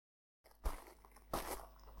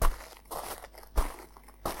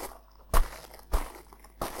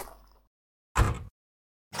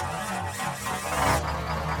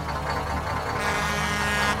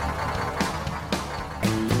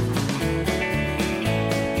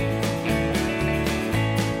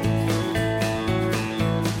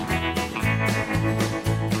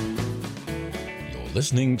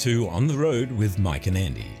listening to On the Road with Mike and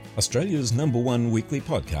Andy, Australia's #1 weekly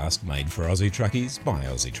podcast made for Aussie truckies by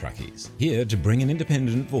Aussie truckies. Here to bring an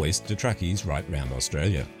independent voice to truckies right round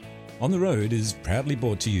Australia. On the Road is proudly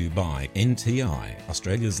brought to you by NTI,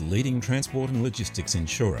 Australia's leading transport and logistics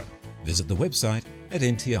insurer. Visit the website at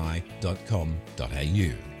nti.com.au.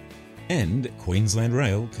 And Queensland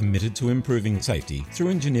Rail, committed to improving safety through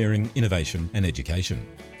engineering, innovation and education.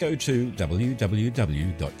 Go to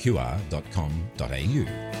www.qr.com.au.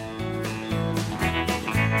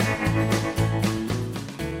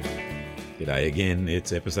 G'day again,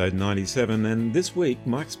 it's episode 97, and this week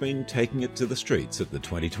Mike's been taking it to the streets at the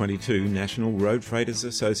 2022 National Road Freighters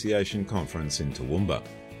Association Conference in Toowoomba.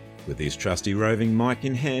 With his trusty roving mic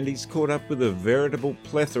in hand, he's caught up with a veritable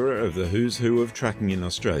plethora of the who's who of trucking in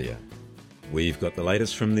Australia. We've got the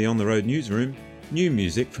latest from the On the Road newsroom, new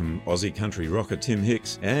music from Aussie country rocker Tim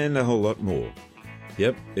Hicks, and a whole lot more.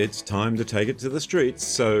 Yep, it's time to take it to the streets,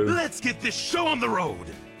 so... Let's get this show on the road!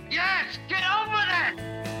 Yes, get on with it!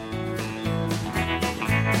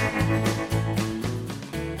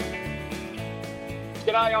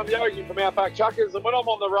 G'day, I'm Yogi from Outback Truckers, and when I'm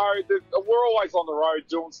on the road, we're always on the road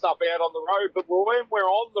doing stuff out on the road, but when we're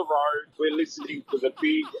on the road, we're listening to the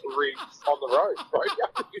big rigs on the road, right?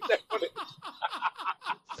 Is that what it is?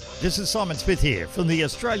 This is Simon Smith here from the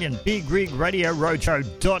Australian Big Rig Radio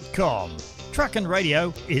Roadshow.com. Truckin'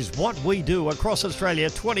 radio is what we do across Australia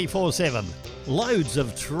 24/7. Loads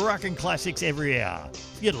of trucking classics every hour.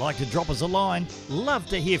 If you'd like to drop us a line, love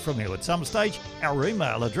to hear from you at some stage. Our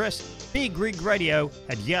email address,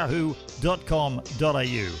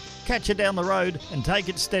 bigrigradio@yahoo.com.au. Catch you down the road and take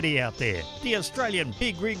it steady out there. The Australian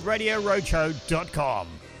Big Rig Radio Roadshow.com.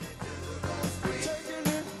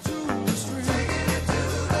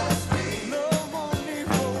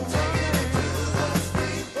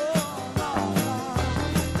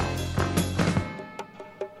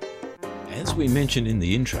 As we mentioned in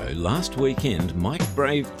the intro, last weekend Mike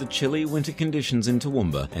braved the chilly winter conditions in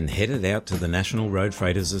Toowoomba and headed out to the National Road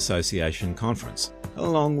Freighters Association Conference,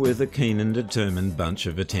 along with a keen and determined bunch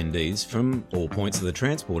of attendees from all points of the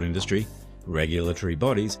transport industry, regulatory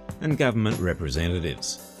bodies and government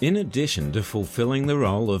representatives. In addition to fulfilling the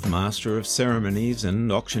role of Master of Ceremonies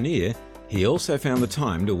and Auctioneer, he also found the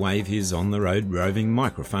time to wave his on-the-road roving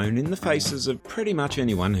microphone in the faces of pretty much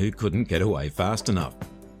anyone who couldn't get away fast enough.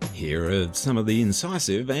 Here are some of the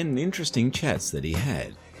incisive and interesting chats that he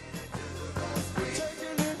had.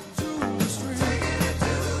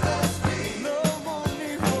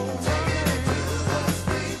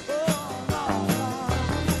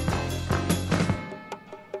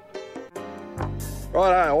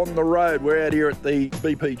 Righto, on the road. We're out here at the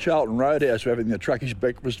BP Charlton Roadhouse. We're having the truckies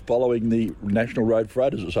breakfast following the National Road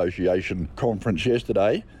Freighters Association conference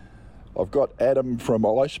yesterday. I've got Adam from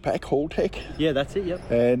IcePack Haultech. Yeah, that's it, yep.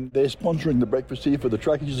 And they're sponsoring the breakfast here for the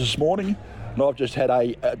truckies this morning. And I've just had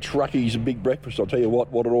a truckies big breakfast. I'll tell you what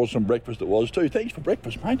an awesome breakfast it was too. Thanks for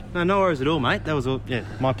breakfast, mate. No worries at all, mate. That was all, yeah,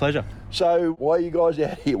 my pleasure. So, why are you guys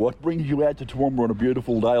out here? What brings you out to Toowoomba on a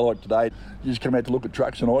beautiful day like today? You just come out to look at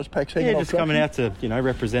trucks and ice packs? Yeah, just coming out to,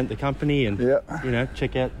 represent the company and,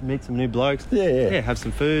 check out, meet some new blokes. Yeah, have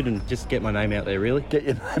some food and just get my name out there, really. Get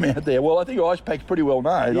your name out there. Well, I think IcePack's pretty well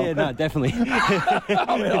known. Yeah, no, definitely.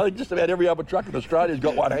 I think just about every other truck in Australia's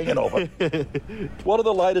got one hanging off it. What are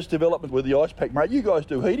the latest developments with the IcePack, mate? You guys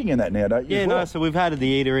do heating in that now, don't you? Yeah, no, so we've had the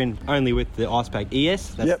heater in only with the IcePack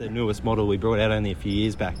ES. That's the newest model we brought out only a few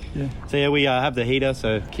years back. Yeah. So, yeah, we have the heater,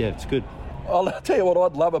 so, yeah, it's good. I'll tell you what,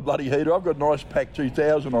 I'd love a bloody heater. I've got an IcePack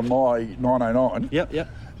 2000 on my 909. Yep.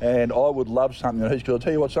 And I would love something that heats, because I'll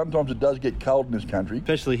tell you what, sometimes it does get cold in this country.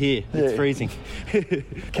 Especially here. Yeah. It's freezing.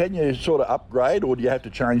 Can you sort of upgrade, or do you have to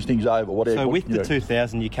change things over? So with the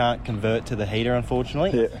 2000, you can't convert to the heater,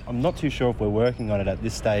 unfortunately. Yeah. I'm not too sure if we're working on it at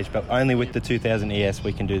this stage, but only with the 2000 ES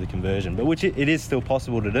we can do the conversion. But which it is still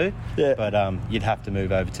possible to do. Yeah. But you'd have to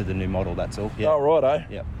move over to the new model, that's all. Yeah. Oh, right, eh?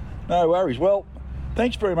 Yeah. No worries. Well,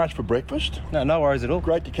 thanks very much for breakfast. No worries at all.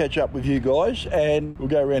 Great to catch up with you guys, and we'll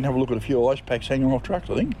go around and have a look at a few ice packs hanging off trucks,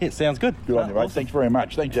 I think. Yeah, sounds good. Good on you, mate. Awesome. Thanks very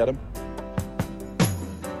much. Thanks, Adam.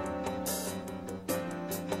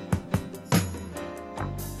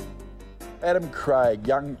 Adam Craig,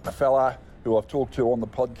 young fella who I've talked to on the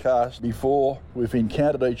podcast before. We've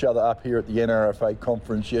encountered each other up here at the NRFA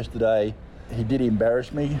conference yesterday. He did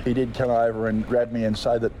embarrass me. He did come over and grab me and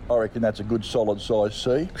say that I reckon that's a good solid size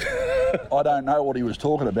C. I don't know what he was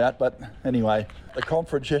talking about, but anyway, the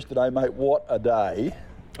conference yesterday, mate, what a day.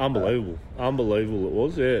 Unbelievable it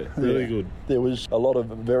was, really good. There was a lot of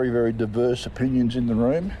very, very diverse opinions in the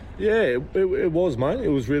room. Yeah, it was, mate. It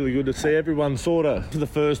was really good to see everyone for the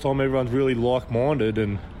first time, everyone's really like-minded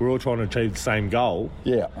and we're all trying to achieve the same goal.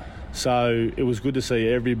 Yeah. So it was good to see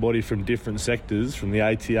everybody from different sectors, from the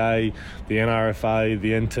ATA, the NRFA,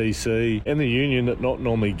 the NTC and the union that not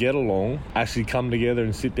normally get along, actually come together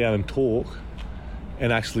and sit down and talk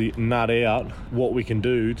and actually nut out what we can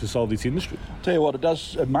do to solve this industry. Tell you what,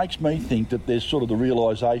 it makes me think that there's sort of the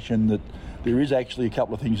realisation that there is actually a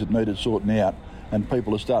couple of things that needed sorting out, and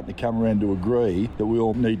people are starting to come around to agree that we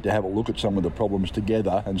all need to have a look at some of the problems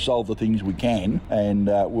together and solve the things we can and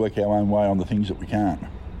work our own way on the things that we can't.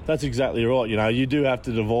 That's exactly right. You know, you do have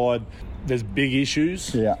to divide. There's big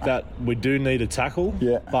issues that we do need to tackle,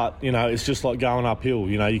 but, you know, it's just like going uphill.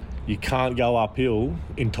 You know, you can't go uphill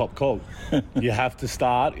in top cog. You have to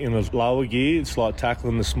start in a lower gear. It's like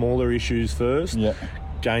tackling the smaller issues first,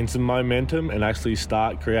 gain some momentum and actually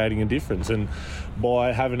start creating a difference. And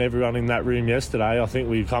by having everyone in that room yesterday, I think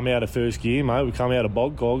we've come out of first gear, mate. We've come out of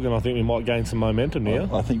bog cog, and I think we might gain some momentum now.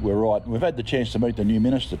 I think we're right. We've had the chance to meet the new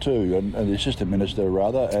minister too, and the assistant minister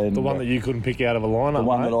rather. And the one that you couldn't pick out of a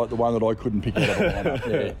lineup, the one that I couldn't pick out of a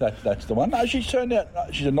lineup. Yeah, that's the one. No, she's turned out.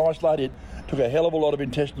 She's a nice lady. It took a hell of a lot of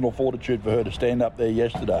intestinal fortitude for her to stand up there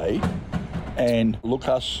yesterday and look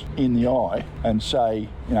us in the eye and say,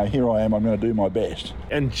 you know, here I am, I'm going to do my best.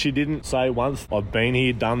 And she didn't say once, I've been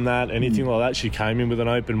here, done that, anything like that. She came in with an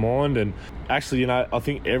open mind, and actually, you know, I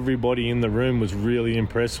think everybody in the room was really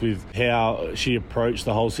impressed with how she approached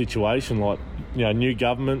the whole situation. Like, you know, new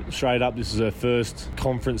government, straight up, this is her first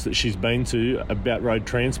conference that she's been to about road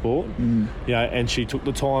transport, you know, and she took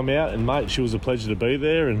the time out, and mate, she was a pleasure to be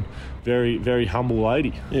there, and very, very humble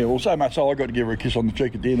lady. Yeah, well, so much so I got to give her a kiss on the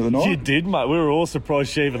cheek at the end of the night. You did, mate. We were all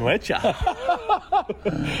surprised she even let you.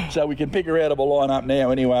 So we can pick her out of a line-up now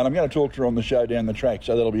anyway, and I'm going to talk to her on the show down the track,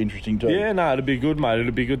 so that'll be interesting too. Yeah, no, it'll be good, mate.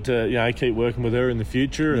 It'll be good to, you know, keep working with her in the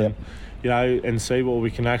future and, you know, and see what we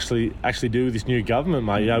can actually do with this new government,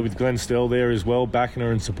 mate. You know, with Glenn Stell there as well, backing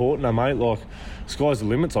her and supporting her, mate. Like, sky's the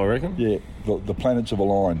limits, I reckon. Yeah, the planets have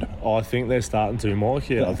aligned. I think they're starting to, Mike.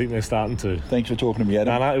 Yeah, I think they're starting to. Thanks for talking to me,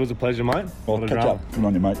 Adam. No, it was a pleasure, mate. I'll catch up. Good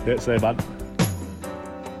on you, mate. Yeah, see you, bud.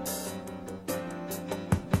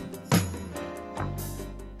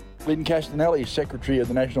 Lynn Castanelli, Secretary of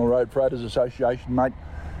the National Road Freighters Association, mate.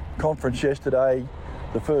 Conference yesterday,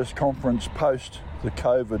 the first conference post the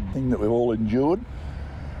COVID thing that we've all endured.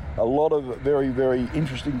 A lot of very, very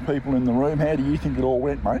interesting people in the room. How do you think it all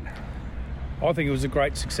went, mate? I think it was a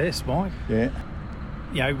great success, Mike. Yeah.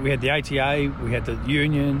 You know, we had the ATA, we had the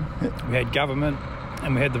union, we had government,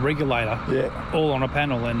 and we had the regulator, all on a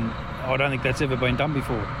panel, and I don't think that's ever been done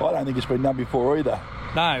before. I don't think it's been done before either.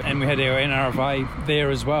 No, and we had our NRFA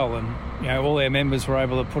there as well, and, you know, all our members were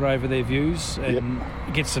able to put over their views and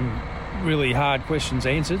get some really hard questions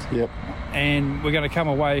answered. Yep. And we're going to come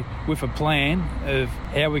away with a plan of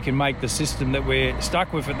how we can make the system that we're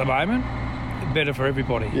stuck with at the moment better for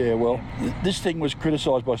everybody. Yeah, well, this thing was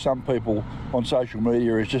criticised by some people on social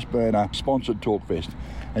media as just being a sponsored talk fest.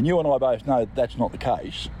 And you and I both know that's not the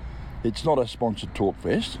case. It's not a sponsored talk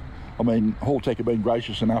fest. I mean, Haltech have been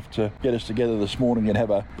gracious enough to get us together this morning and have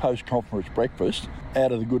a post-conference breakfast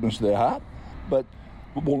out of the goodness of their heart. But,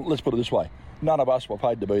 well, let's put it this way. None of us were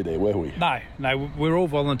paid to be there, were we? No, we're all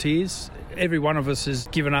volunteers. Every one of us has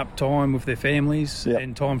given up time with their families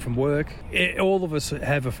and time from work. All of us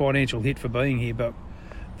have a financial hit for being here, but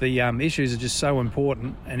the issues are just so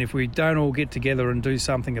important, and if we don't all get together and do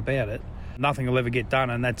something about it, nothing will ever get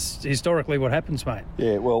done, and that's historically what happens, mate.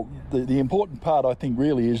 Yeah, well, the important part, I think,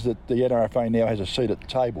 really is that the NRFA now has a seat at the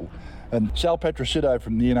table. And Sal Petrosito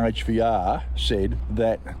from the NHVR said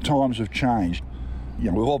that times have changed. You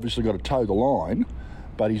know, we've obviously got to toe the line,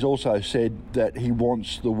 but he's also said that he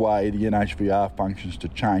wants the way the NHVR functions to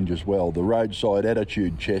change as well. The roadside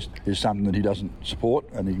attitude test is something that he doesn't support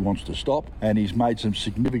and he wants to stop, and he's made some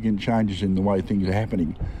significant changes in the way things are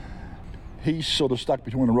happening. He's sort of stuck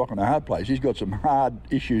between a rock and a hard place. He's got some hard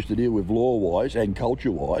issues to deal with law-wise and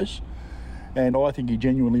culture-wise, and I think he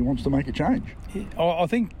genuinely wants to make a change. I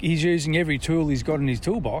think he's using every tool he's got in his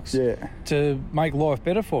toolbox to make life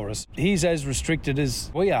better for us. He's as restricted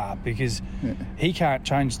as we are because he can't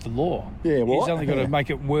change the law. Yeah, well, he's only got to make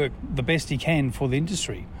it work the best he can for the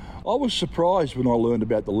industry. I was surprised when I learned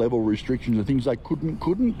about the level restrictions and things they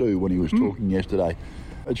couldn't do when he was talking yesterday.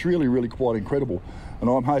 It's really, really quite incredible. And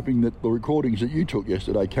I'm hoping that the recordings that you took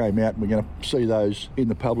yesterday came out and we're going to see those in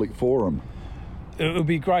the public forum. It would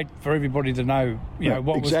be great for everybody to know, you know,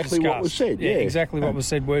 what exactly was discussed. What was said. Yeah, exactly what was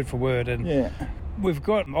said, word for word. And we've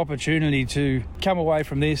got an opportunity to come away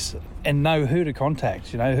from this and know who to contact,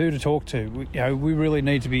 who to talk to. We really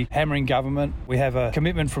need to be hammering government. We have a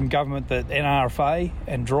commitment from government that NRFA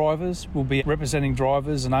and drivers will be representing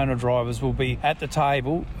drivers, and owner drivers will be at the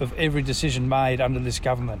table of every decision made under this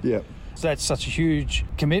government. Yeah. So that's such a huge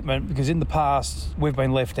commitment, because in the past we've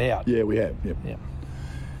been left out. Yeah, we have. Yep. Yeah.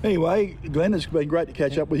 Anyway, Glenn, it's been great to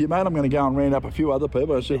catch up with you, mate. I'm going to go and round up a few other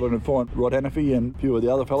people. I'll see if I can find Rod Hannafy and a few of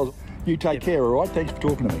the other fellas. You take care, all right? Thanks for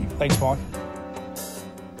talking to me. Thanks, Mike.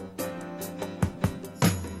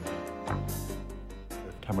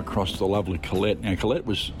 Come across the lovely Colette. Now, Colette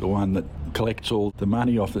was the one that collects all the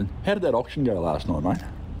money off the... How did that auction go last night, mate?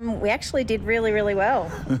 We actually did really, really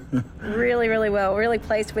well. Really, really well. Really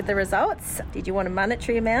pleased with the results. Did you want a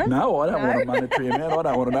monetary amount? No, I don't want a monetary amount. I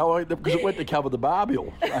don't want to know, because it went to cover the bar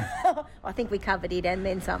bill. So. I think we covered it and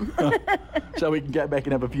then some. So we can go back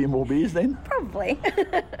and have a few more beers then? Probably.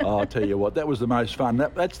 I'll tell you what, that was the most fun.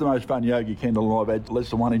 That's the most fun Yogi Kendall and I've had less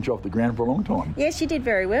than 1 inch off the ground for a long time. Yes, you did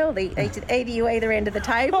very well. Either end of the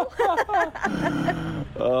table.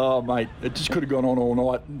 Oh, mate, it just could have gone on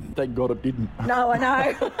all night. Thank God it didn't. No, I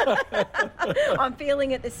know. I'm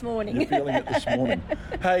feeling it this morning. You're feeling it this morning.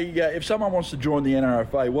 Hey, if someone wants to join the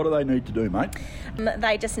NRFA, what do they need to do, mate?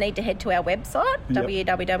 They just need to head to our website,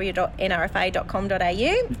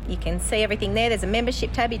 www.nrfa.com.au. You can see everything there. There's a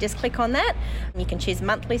membership tab. You just click on that. You can choose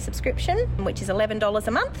monthly subscription, which is $11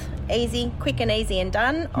 a month. Easy, quick and easy and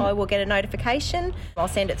done. I will get a notification. I'll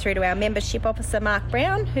send it through to our membership officer, Mark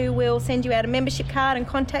Brown, who will send you out a membership card and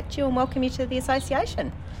contact you and welcome you to the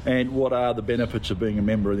association. And what are the benefits of being a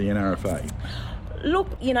member of the NRFA? Look,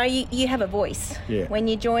 you have a voice. Yeah. When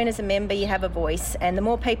you join as a member, you have a voice. And the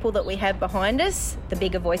more people that we have behind us, the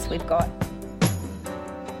bigger voice we've got.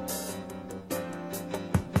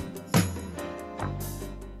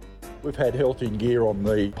 We've had Health in Gear on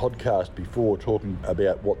the podcast before, talking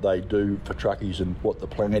about what they do for truckies and what the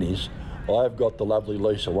plan is. I've got the lovely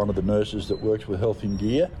Lisa, one of the nurses that works with Health in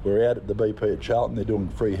Gear. We're out at the BP at Charlton. They're doing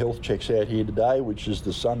free health checks out here today, which is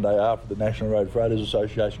the Sunday after the National Road Freighters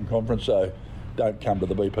Association conference. So don't come to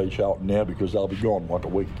the BP Charlton now, because they'll be gone like a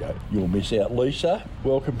week ago. You'll miss out. Lisa,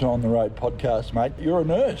 welcome to On the Road podcast, mate. You're a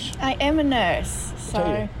nurse. I am a nurse.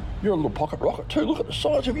 So you're a little pocket rocket too. Look at the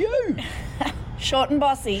size of you. Short and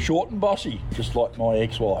bossy. Short and bossy, just like my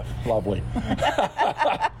ex-wife. Lovely.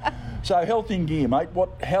 So Health in Gear, mate,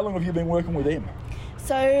 how long have you been working with them?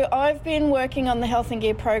 So I've been working on the Health in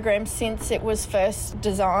Gear program since it was first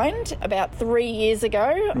designed about 3 years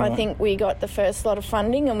ago. Right. I think we got the first lot of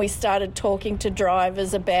funding and we started talking to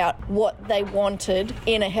drivers about what they wanted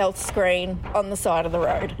in a health screen on the side of the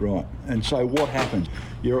road. Right. And so what happens?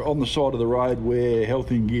 You're on the side of the road where Health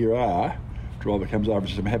in Gear are. Driver comes over and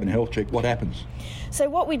says, I'm having a health check. What happens? So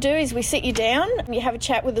what we do is we sit you down, you have a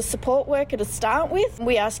chat with a support worker to start with.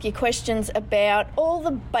 We ask you questions about all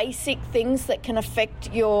the basic things that can affect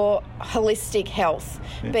your holistic health,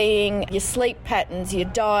 being your sleep patterns, your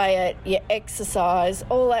diet, your exercise,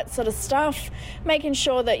 all that sort of stuff, making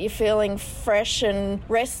sure that you're feeling fresh and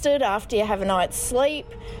rested after you have a night's sleep.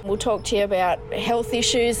 We'll talk to you about health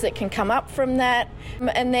issues that can come up from that.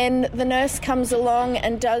 And then the nurse comes along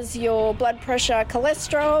and does your blood pressure,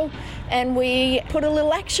 cholesterol, and we put a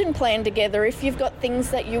little action plan together if you've got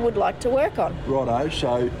things that you would like to work on. Righto,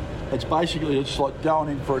 so it's like going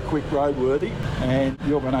in for a quick roadworthy, and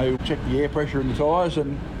you're going to check the air pressure in the tyres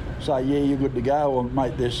and say, yeah, you're good to go, or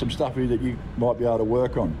mate, there's some stuff here that you might be able to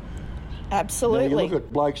work on. Absolutely. Now, you look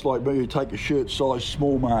at blokes like me who take a shirt size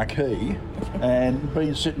small marquee and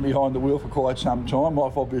been sitting behind the wheel for quite some time.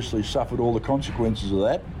 I've obviously suffered all the consequences of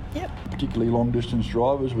that. Yep. Particularly long distance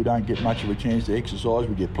drivers, we don't get much of a chance to exercise.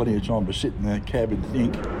 We get plenty of time to sit in the cab and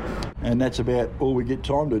think, and that's about all we get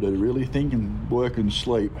time to do, really, think and work and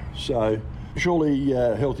sleep. So surely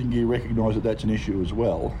Health in Gear recognise that that's an issue as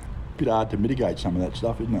well. A bit hard to mitigate some of that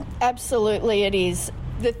stuff, isn't it? Absolutely it is.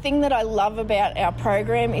 The thing that I love about our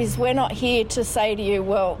program is we're not here to say to you,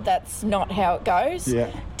 well, that's not how it goes.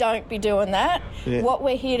 Yeah. Don't be doing that. Yeah. What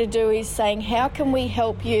we're here to do is saying, how can we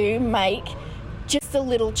help you make just a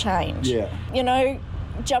little change? Yeah.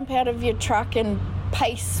 Jump out of your truck and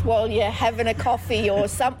pace while you're having a coffee or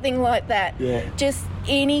something like that. Yeah. Just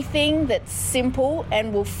anything that's simple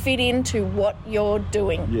and will fit into what you're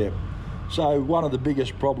doing. Yeah. So one of the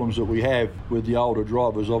biggest problems that we have with the older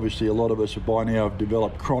drivers, obviously a lot of us by now have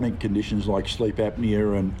developed chronic conditions like sleep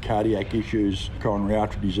apnea and cardiac issues, coronary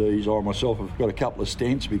artery disease. I myself have got a couple of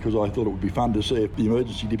stents because I thought it would be fun to see if the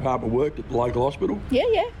emergency department worked at the local hospital.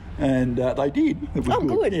 Yeah. And they did. It was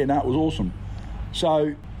good. Yeah, no, it was awesome.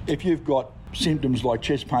 So if you've got symptoms like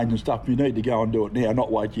chest pains and stuff, you need to go and do it now,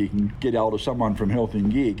 not wait till you can get hold of someone from Health in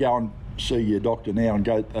Gear. Go and see your doctor now and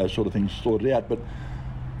go those sort of things sorted out. But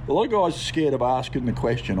a lot of guys are scared of asking the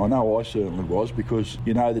question. I know I certainly was, because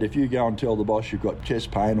you know that if you go and tell the boss you've got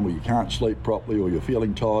chest pain or you can't sleep properly or you're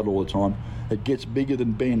feeling tired all the time, it gets bigger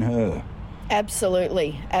than Ben-Hur.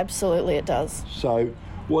 Absolutely it does. So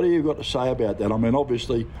what have you got to say about that? I mean,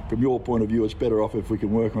 obviously, from your point of view, it's better off if we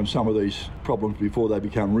can work on some of these problems before they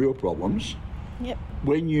become real problems. Yep.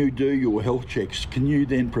 When you do your health checks, can you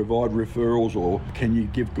then provide referrals, or can you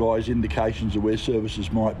give guys indications of where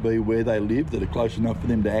services might be, where they live, that are close enough for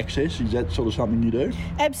them to access? Is that sort of something you do?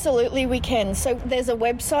 Absolutely, we can. So there's a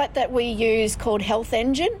website that we use called Health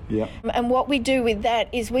Engine. Yeah. And what we do with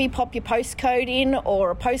that is we pop your postcode in, or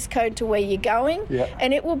a postcode to where you're going,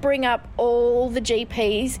 and it will bring up all the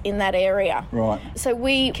GPs in that area. Right. So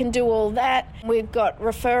we can do all that. We've got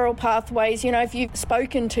referral pathways. You know, if you've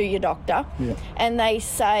spoken to your doctor and they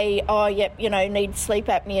say, oh, yep, you know, need sleep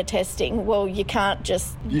apnea testing, well, you can't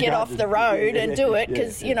just get off the road and do it,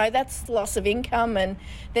 because, you know, that's loss of income, and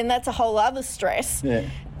then that's a whole other stress. Yeah.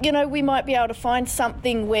 You know, we might be able to find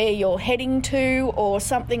something where you're heading to, or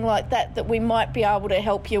something like that we might be able to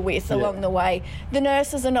help you with along the way. The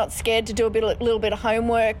nurses are not scared to do a little bit of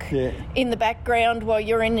homework in the background while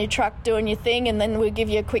you're in your truck doing your thing, and then we'll give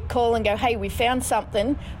you a quick call and go, hey, we found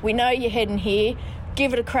something, we know you're heading here,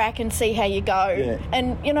 give it a crack and see how you go. Yeah.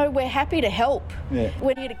 And, you know, we're happy to help. Yeah.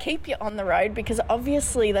 We're here to keep you on the road, because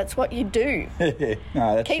obviously that's what you do.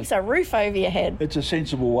 No, Keeps a roof over your head. It's a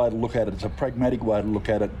sensible way to look at it. It's a pragmatic way to look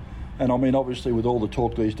at it. And I mean, obviously, with all the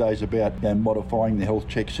talk these days about modifying the health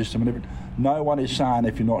check system and everything, no one is saying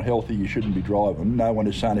if you're not healthy, you shouldn't be driving. No one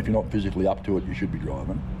is saying if you're not physically up to it, you should be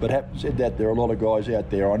driving. But having said that, there are a lot of guys out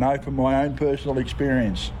there. I know from my own personal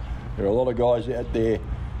experience, there are a lot of guys out there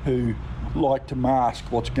who like to mask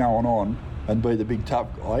what's going on and be the big tough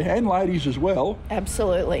guy, and ladies as well.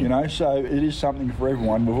 Absolutely. You know, so it is something for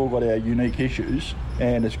everyone. We've all got our unique issues,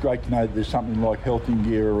 and it's great to know that there's something like Health in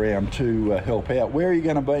Gear around to help out. Where are you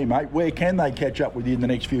going to be, mate? Where can they catch up with you in the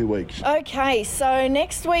next few weeks? Okay, so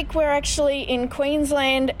next week we're actually in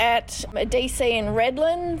Queensland at DC in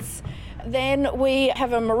Redlands. Then we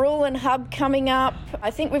have a Marulan hub coming up.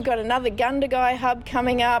 I think we've got another Gundagai hub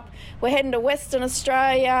coming up. We're heading to Western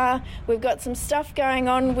Australia. We've got some stuff going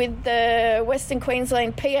on with the Western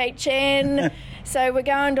Queensland PHN. So we're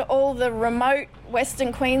going to all the remote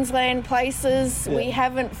Western Queensland places. We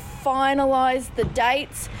haven't finalised the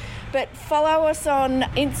dates. But follow us on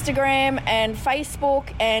Instagram and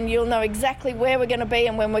Facebook, and you'll know exactly where we're going to be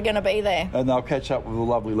and when we're going to be there. And they'll catch up with the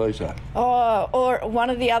lovely Lisa. Oh, or one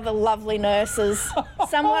of the other lovely nurses.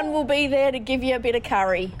 Someone will be there to give you a bit of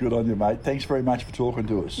curry. Good on you, mate. Thanks very much for talking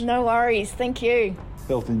to us. No worries. Thank you.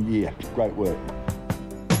 Health in Gear. Great work.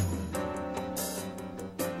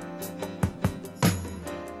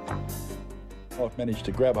 I've managed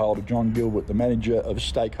to grab hold of John Gilbert, the Manager of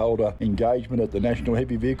Stakeholder Engagement at the National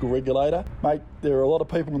Heavy Vehicle Regulator. Mate, there are a lot of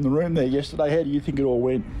people in the room there yesterday. How do you think it all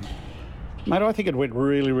went? Mate, I think it went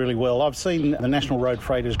really, really well. I've seen the National Road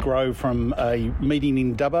Freighters grow from a meeting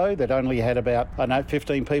in Dubbo that only had about,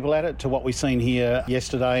 15 people at it, to what we've seen here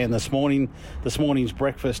yesterday and this morning. This morning's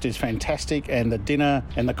breakfast is fantastic, and the dinner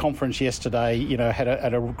and the conference yesterday, had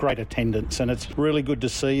a great attendance. And it's really good to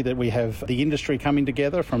see that we have the industry coming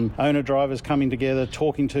together, from owner-drivers coming together,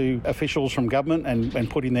 talking to officials from government and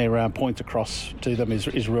putting their points across to them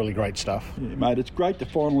is really great stuff. Yeah, mate, it's great to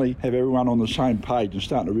finally have everyone on the same page and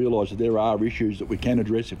starting to realise that there are issues that we can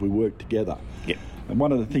address if we work together. Yep. And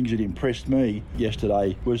one of the things that impressed me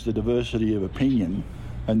yesterday was the diversity of opinion,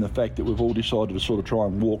 and the fact that we've all decided to sort of try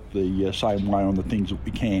and walk the same way on the things that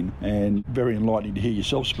we can. And very enlightening to hear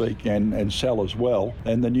yourself speak, and Sal as well.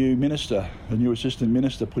 And the new minister, the new assistant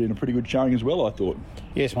minister, put in a pretty good showing as well, I thought.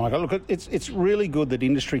 Yes, Michael. Look, it's really good that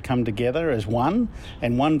industry come together as one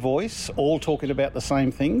and one voice, all talking about the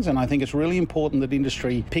same things. And I think it's really important that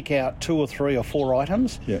industry pick out 2 or 3 or 4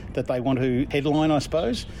 items that they want to headline, I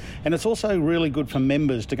suppose. And it's also really good for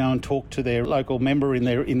members to go and talk to their local member in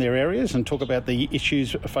their areas and talk about the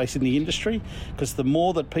issues facing the industry, because the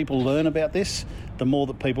more that people learn about this, the more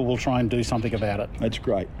that people will try and do something about it. That's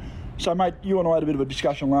great. So, mate, you and I had a bit of a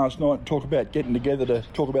discussion last night, talk about getting together to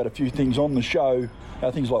talk about a few things on the show,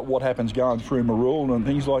 things like what happens going through Marool and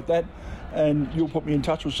things like that. And you'll put me in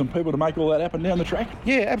touch with some people to make all that happen down the track?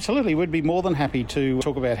 Yeah, absolutely. We'd be more than happy to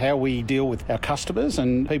talk about how we deal with our customers,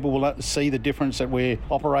 and people will see the difference that we're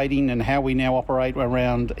operating and how we now operate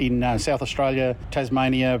around in South Australia,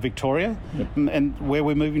 Tasmania, Victoria, and where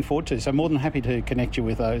we're moving forward to. So more than happy to connect you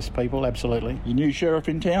with those people, absolutely. Your new sheriff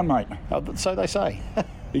in town, mate? So they say.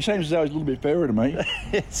 He seems as though he's a little bit fairer to me.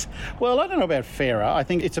 Yes. Well, I don't know about fairer. I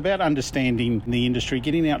think it's about understanding the industry,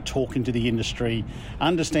 getting out, talking to the industry,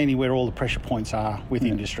 understanding where all the pressure points are with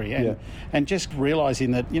industry, and just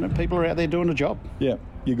realising that, people are out there doing a job. Yeah,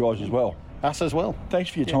 you guys as well. Us as well. Thanks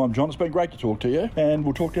for your time, John. It's been great to talk to you, and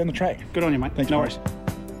we'll talk down the track. Good on you, mate. Thanks, no mate. worries.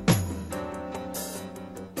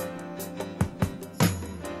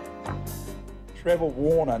 Trevor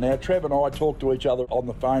Warner. Now, Trevor and I talk to each other on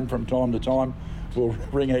the phone from time to time. We'll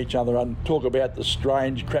ring each other and talk about the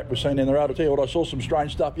strange crap we've seen in the road. I'll tell you what, I saw some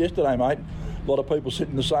strange stuff yesterday, mate. A lot of people sit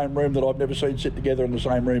in the same room that I've never seen sit together in the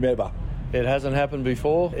same room ever. It hasn't happened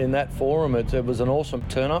before in that forum. It was an awesome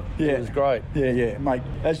turn-up. Yeah. It was great. Yeah, mate.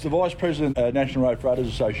 As the Vice President of National Road Freighters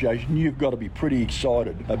Association, you've got to be pretty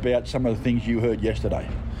excited about some of the things you heard yesterday.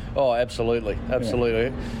 Oh, absolutely.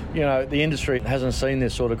 The industry hasn't seen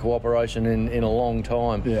this sort of cooperation in a long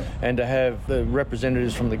time. Yeah. And to have the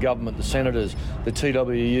representatives from the government, the senators, the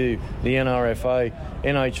TWU, the NRFA,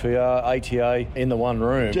 NHVR, ATA in the one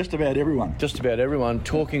room. Just about everyone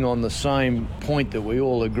talking on the same point that we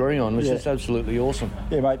all agree on, which is absolutely awesome.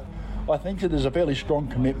 Yeah, mate. I think that there's a fairly strong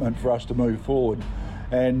commitment for us to move forward.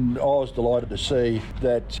 And I was delighted to see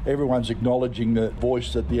that everyone's acknowledging the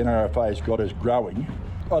voice that the NRFA has got is growing.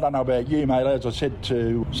 I don't know about you, mate. As I said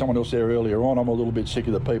to someone else there earlier on, I'm a little bit sick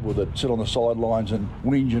of the people that sit on the sidelines and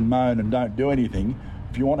whinge and moan and don't do anything.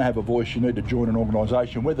 If you want to have a voice, you need to join an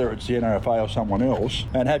organisation, whether it's the NRFA or someone else,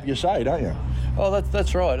 and have your say, don't you? Oh,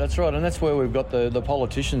 that's right, and that's where we've got the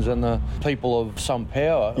politicians and the people of some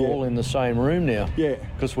power all in the same room now. Yeah.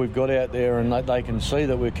 Because we've got out there and they can see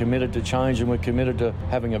that we're committed to change and we're committed to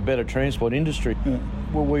having a better transport industry. Yeah.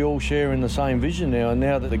 Well, we all share in the same vision now, and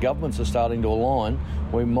now that the governments are starting to align,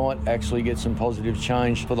 we might actually get some positive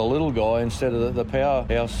change for the little guy instead of the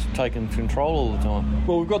powerhouse taking control all the time.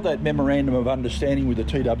 Well, we've got that memorandum of understanding with the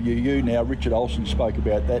TWU now. Richard Olsen spoke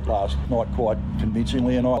about that last night quite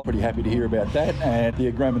convincingly, and I'm pretty happy to hear about that. And the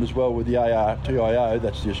agreement as well with the ARTIO,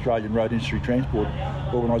 that's the Australian Road Industry Transport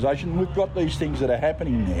Organisation. We've got these things that are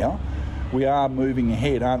happening now. We are moving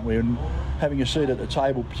ahead, aren't we? And having a seat at the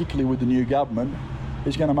table, particularly with the new government,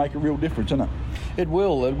 is going to make a real difference, isn't it? It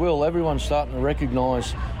will. Everyone's starting to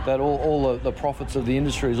recognise that all the profits of the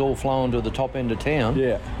industry is all flowing to the top end of town.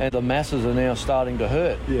 Yeah. And the masses are now starting to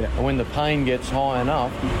hurt. Yeah. And when the pain gets high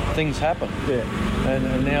enough, things happen. Yeah.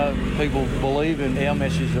 And now people believe in our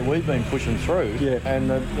message that we've been pushing through. Yeah. And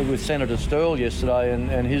with Senator Sterle yesterday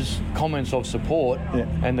and his comments of support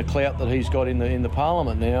and the clout that he's got in the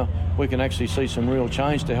Parliament now, we can actually see some real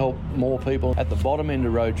change to help more people at the bottom end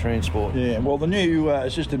of road transport. Yeah, well, the new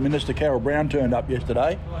Assistant Minister, Carol Brown, turned up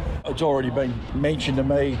yesterday. It's already been mentioned to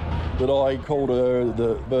me that I called her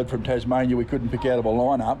the bird from Tasmania we couldn't pick out of a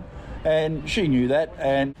lineup, and she knew that,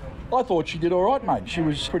 and I thought she did all right, mate. She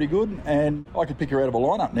was pretty good, and I could pick her out of a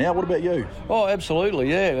lineup now. What about you? Oh, absolutely,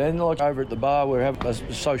 yeah. And like over at the bar, we were having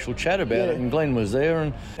a social chat about it, and Glenn was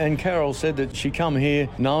there, and Carol said that she come here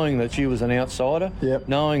knowing that she was an outsider,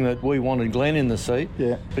 knowing that we wanted Glenn in the seat,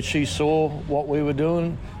 but she saw what we were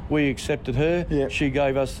doing. We accepted her. Yep. She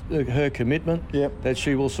gave us her commitment that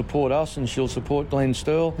she will support us and she'll support Glenn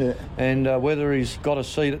Sterle. Yep. And whether he's got a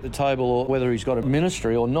seat at the table or whether he's got a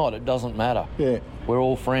ministry or not, it doesn't matter. Yeah. We're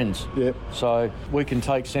all friends. Yep. So we can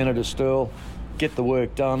take Senator Sterle, get the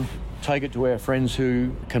work done, take it to our friends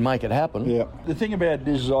who can make it happen. Yeah. The thing about it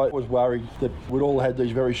is I was worried that we'd all had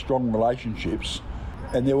these very strong relationships,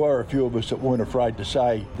 and there were a few of us that weren't afraid to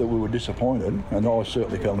say that we were disappointed, and I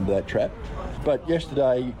certainly fell into that trap. But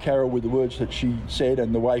yesterday, Carol, with the words that she said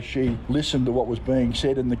and the way she listened to what was being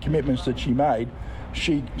said and the commitments that she made,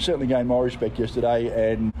 she certainly gained my respect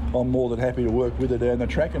yesterday, and I'm more than happy to work with her down the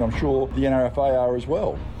track, and I'm sure the NRFA are as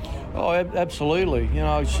well. Oh, absolutely. You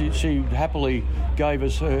know, she happily gave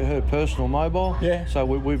us her personal mobile. Yeah. So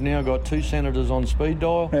we've now got 2 senators on speed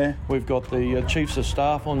dial. Yeah. We've got the chiefs of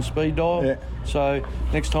staff on speed dial. Yeah. So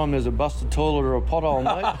next time there's a busted toilet or a pothole,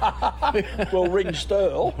 mate. Well, ring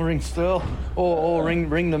Sterle. Ring Sterle. Or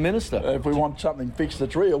ring the minister. If we want something fixed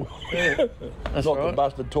that's real. Yeah. That's Not right. the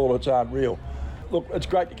busted toilets aren't real. Look, it's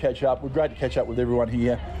great to catch up. We're great to catch up with everyone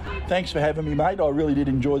here. Thanks for having me, mate. I really did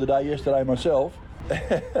enjoy the day yesterday myself.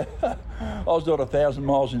 I was doing 1,000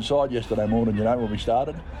 miles inside yesterday morning, you know, when we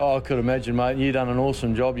started. Oh, I could imagine, mate. You've done an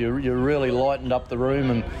awesome job. You really lightened up the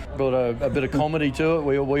room and brought a bit of comedy to it.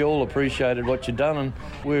 We all appreciated what you've done, and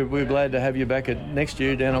we're glad to have you back next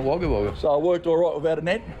year down at Wagga Wagga. So I worked all right without a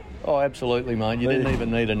net? Oh, absolutely, mate. You didn't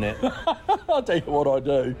even need a net. I'll tell you what I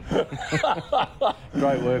do.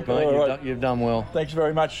 Great work, mate. You've done well. Thanks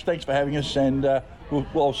very much. Thanks for having us, and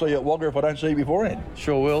I'll see you at Wagga if I don't see you beforehand.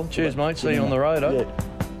 Sure will. Cheers, mate. See you on the road, eh? Yeah.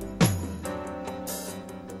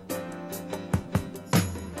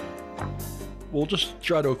 we'll just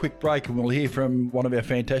go to a quick break and we'll hear from one of our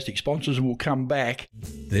fantastic sponsors and we'll come back.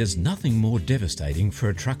 There's nothing more devastating for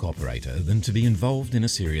a truck operator than to be involved in a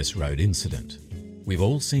serious road incident. We've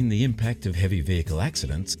all seen the impact of heavy vehicle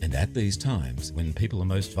accidents, and at these times, when people are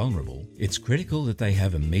most vulnerable, it's critical that they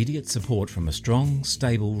have immediate support from a strong,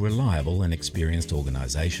 stable, reliable and experienced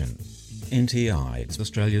organisation. NTI is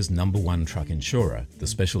Australia's #1 truck insurer, the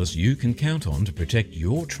specialist you can count on to protect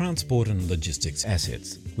your transport and logistics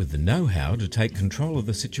assets, with the know-how to take control of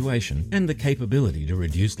the situation and the capability to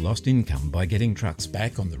reduce lost income by getting trucks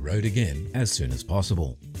back on the road again as soon as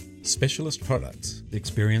possible. Specialist products,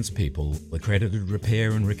 experienced people, accredited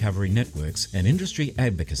repair and recovery networks, and industry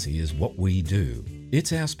advocacy is what we do.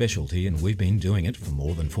 It's our specialty and we've been doing it for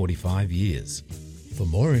more than 45 years. For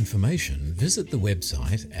more information, visit the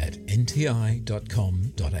website at nti.com.au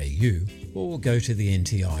or go to the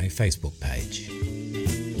NTI Facebook page.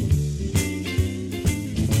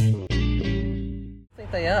 I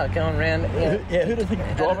think they are going around. Yeah, who do you think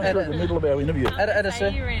is driving through the middle of our interview?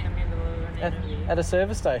 At a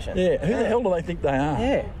service station. Yeah, who the hell do they think they are?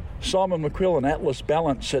 Yeah. Simon McQuillan, Atlas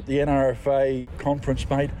Balance at the NRFA conference,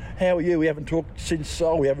 mate. How are you? We haven't talked since,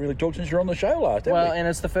 we haven't really talked since you were on the show last, have we? And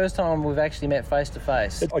it's the first time we've actually met face to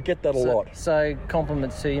face. I get that a lot. So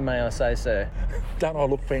compliments to you, may I say, sir. Don't I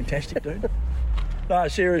look fantastic, dude? No,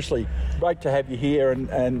 seriously, great to have you here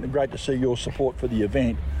and great to see your support for the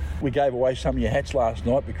event. We gave away some of your hats last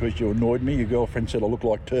night because you annoyed me. Your girlfriend said I look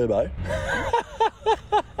like Turbo.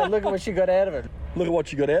 And look at what you got out of it. Look at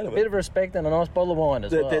what you got out of it. A bit of respect and a nice bottle of wine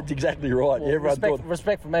as well. That's exactly right. Well,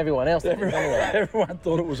 respect from everyone else. Everyone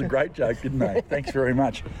thought it was a great joke, didn't they? Thanks very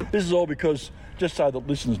much. This is all because, just so that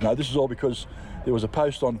listeners know, this is all because there was a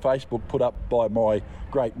post on Facebook put up by my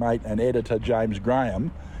great mate and editor, James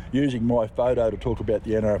Graham, using my photo to talk about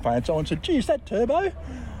the NRFA. And someone said, gee, is that Turbo?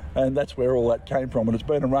 And that's where all that came from. And it's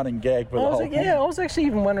been a running gag for the whole thing. Yeah, I was actually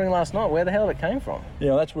even wondering last night where the hell it came from.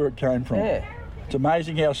 Yeah, that's where it came from. Yeah. It's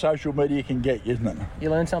amazing how social media can get you, isn't it? You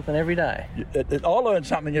learn something every day. I learn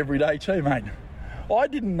something every day too, mate. I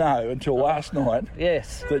didn't know until last night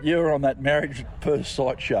that you were on that Marriage at First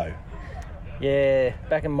Sight show. Yeah,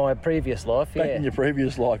 back in my previous life, Back in your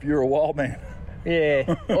previous life, you're a wild man.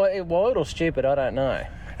 Yeah, wild or stupid, I don't know.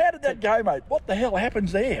 How did that go, mate? What the hell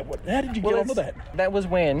happens there? How did you get onto that? That was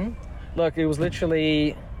when, it was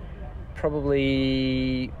literally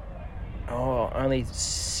probably... only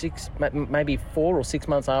maybe 4 or 6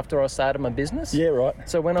 months after I started my business. Yeah, right.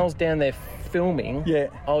 So when I was down there filming,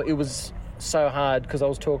 it was so hard because I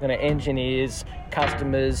was talking to engineers,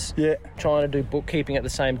 customers, trying to do bookkeeping at the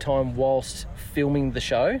same time whilst filming the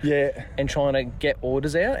show, and trying to get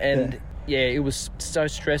orders out. And it was so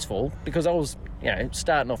stressful because I was,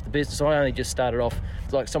 starting off the business. I only just started off,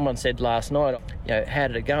 like someone said last night, how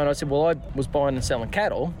did it go? And I said, well, I was buying and selling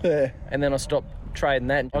cattle, and then I stopped trading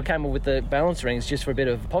that. I came up with the balance rings just for a bit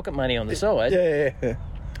of pocket money on the side. Yeah.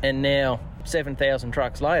 And now, 7,000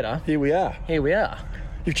 trucks later... Here we are.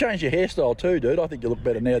 You've changed your hairstyle too, dude. I think you look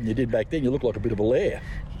better now than you did back then. You look like a bit of a lair.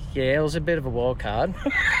 Yeah, it was a bit of a wild card.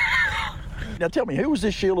 Now tell me, who was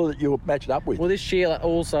this Sheila that you matched up with? Well, this Sheila,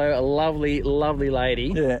 also a lovely, lovely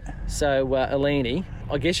lady. Yeah. So, Eleni,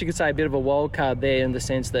 I guess you could say a bit of a wild card there in the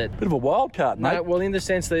sense that... Bit of a wild card, mate? No, well, in the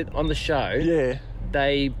sense that on the show... Yeah.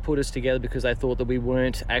 They put us together because they thought that we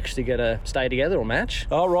weren't actually going to stay together or match.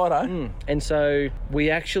 Oh, righto. And so we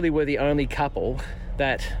actually were the only couple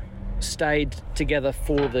that stayed together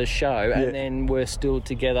for the show and then were still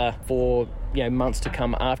together for months to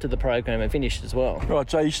come after the program had finished as well. Right,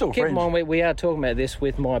 so you're still friends. Keep in mind, we are talking about this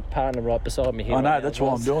with my partner right beside me here. I know, that's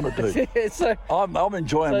why I'm doing it, dude. So, I'm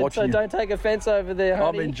enjoying watching you. So don't take offence over there,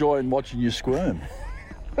 honey. I'm enjoying watching you squirm.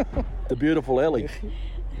 The beautiful Ellie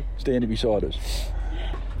standing beside us.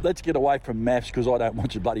 Let's get away from maths because I don't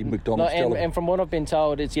watch a bloody McDonald's television. And from what I've been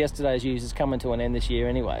told, it's yesterday's news is coming to an end this year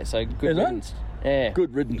anyway. So good riddance. Yeah.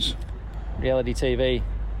 Good riddance. Reality TV.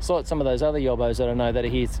 It's like some of those other yobbos that I know that are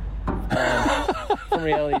here from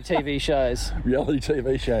reality TV shows. Reality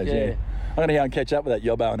TV shows, yeah. I'm going to go and catch up with that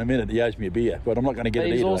yobbo in a minute. He owes me a beer, but I'm not going to get it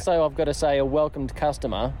either. He's also, I've got to say, a welcomed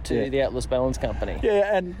customer to the Atlas Balance Company.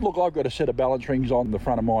 Yeah, and look, I've got a set of balance rings on the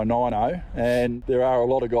front of my 90, and there are a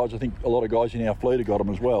lot of guys, I think a lot of guys in our fleet have got them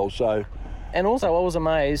as well, so... And also, I was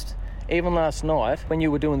amazed, even last night, when you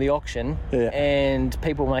were doing the auction and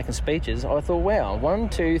people were making speeches, I thought, wow, 1,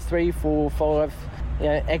 2, 3, 4, 5,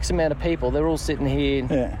 X amount of people, they're all sitting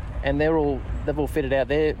here... And they've all fitted out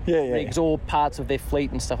their rigs, all parts of their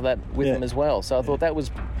fleet and stuff like that with them as well. So I thought that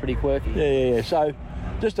was pretty quirky. Yeah. So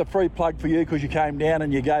just a free plug for you because you came down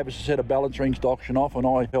and you gave us a set of balance rings to auction off and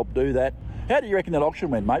I helped do that. How do you reckon that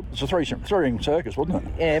auction went, mate? It's a three-ring circus, wasn't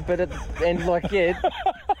it? Yeah, but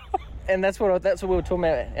And that's what we were talking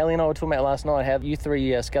about. Ellie and I were talking about last night, how you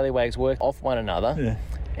three scallywags worked off one another. Yeah.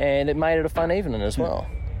 And it made it a fun evening as well.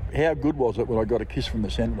 How good was it when I got a kiss from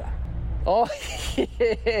the senator? Oh,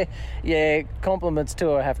 yeah, compliments to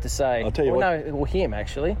her, I have to say. I'll tell you what. No, him,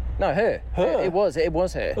 actually. No, her. Her? It was her. It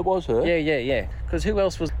was her? Yeah. Because who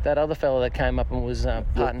else was that other fella that came up and was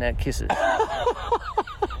parting out kisses?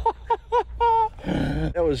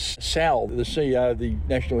 That was Sal, the CEO of the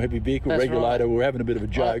National Heavy Vehicle Regulator. Right. We were having a bit of a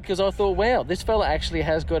joke. Because I thought, wow, this fella actually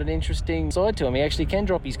has got an interesting side to him. He actually can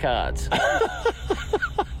drop his cards.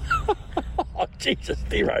 Oh, Jesus,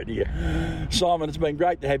 dear oh dear. Simon, it's been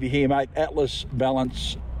great to have you here, mate. Atlas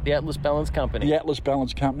Balance. The Atlas Balance Company. The Atlas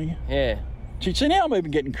Balance Company. Yeah. See, now I'm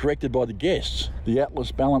even getting corrected by the guests. The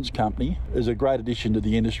Atlas Balance Company is a great addition to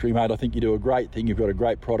the industry, mate. I think you do a great thing. You've got a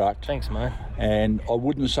great product. Thanks, mate. And I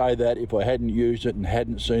wouldn't say that if I hadn't used it and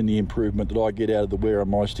hadn't seen the improvement that I get out of the wear of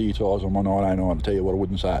my steer tyres on my 909. I'll tell you what, I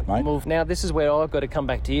wouldn't say it, mate. Well, now this is where I've got to come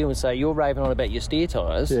back to you and say, you're raving on about your steer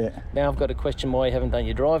tyres. Yeah. Now I've got to question why you haven't done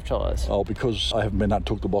your drive tyres. Oh, because I haven't been able to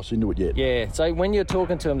talk the boss into it yet. Yeah. So when you're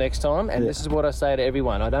talking to them next time, and this is what I say to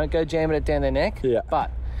everyone, I don't go jamming it down their neck. Yeah.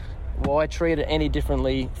 But why treat it any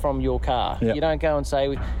differently from your car? Yep. You don't go and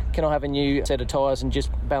say, can I have a new set of tyres and just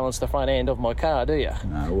balance the front end of my car, do you?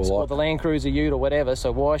 No, well, or the Land Cruiser Ute or whatever,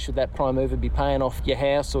 so why should that prime mover be paying off your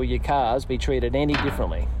house or your cars be treated any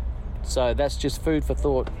differently? So that's just food for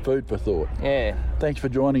thought. Food for thought. Yeah. Thanks for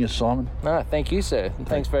joining us, Simon. No, thank you, sir. And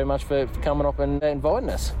thanks very much for coming up and inviting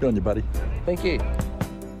us. Good on you, buddy. Thank you.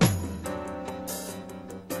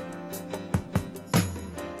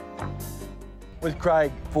 With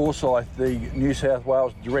Craig Forsyth, the New South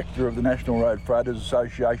Wales Director of the National Road Freighters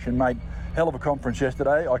Association, mate, hell of a conference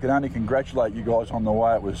yesterday. I can only congratulate you guys on the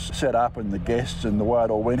way it was set up and the guests and the way it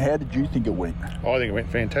all went. How did you think it went? I think it went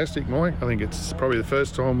fantastic, Mike. I think it's probably the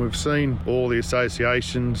first time we've seen all the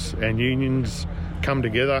associations and unions come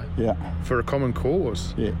together for a common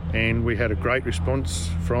cause. Yeah. And we had a great response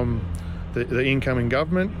from the incoming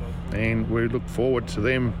government, and we look forward to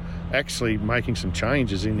them actually making some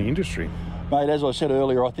changes in the industry. Mate, as I said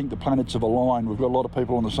earlier, I think the planets have aligned. We've got a lot of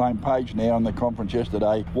people on the same page now, and the conference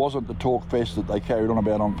yesterday wasn't the talk fest that they carried on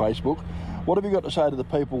about on Facebook. What have you got to say to the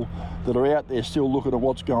people that are out there still looking at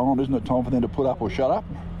what's going on? Isn't it time for them to put up or shut up?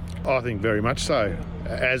 I think very much so.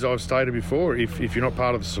 As I've stated before, if you're not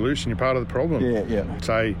part of the solution, you're part of the problem. Yeah.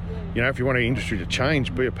 So, if you want the industry to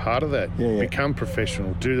change, be a part of that. Yeah. Become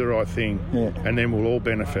professional, do the right thing, and then we'll all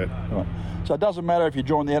benefit. Right. So it doesn't matter if you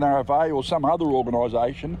join the NRFA or some other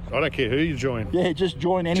organisation. I don't care who you join. Yeah, just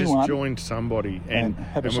join anyone. Just join somebody, and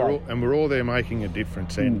we're all there making a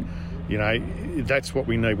difference. And that's what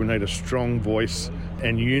we need. We need a strong voice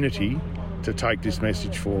and unity to take this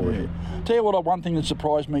message forward. Yeah. Tell you what, one thing that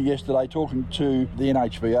surprised me yesterday, talking to the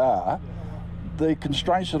NHVR, the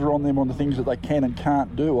constraints that are on them on the things that they can and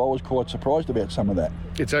can't do, I was quite surprised about some of that.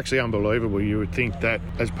 It's actually unbelievable. You would think that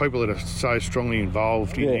as people that are so strongly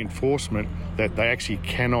involved in enforcement, that they actually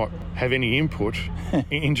cannot have any input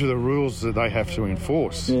into the rules that they have to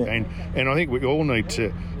enforce. And I think we all need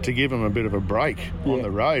to give them a bit of a break on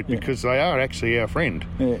the road, because they are actually our friend.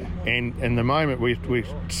 And the moment we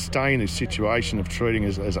stay in this situation of treating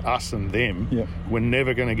as us and them, we're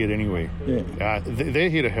never going to get anywhere. They're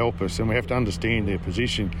here to help us, and we have to understand their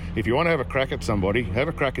position. If you want to have a crack at somebody, have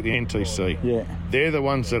a crack at the NTC. They're the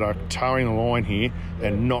ones that are towing the line here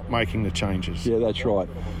and not making the changes. Yeah, that's right.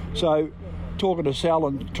 So, talking to Sal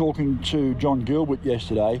and talking to John Gilbert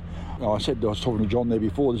yesterday, I was talking to John there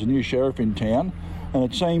before, there's a new sheriff in town, and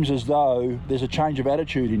it seems as though there's a change of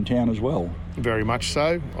attitude in town as well. Very much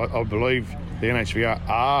so. I believe the NHVR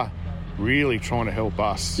are really trying to help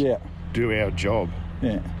us do our job.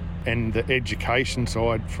 And the education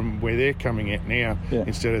side, from where they're coming at now,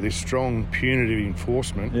 instead of this strong punitive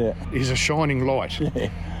enforcement, is a shining light.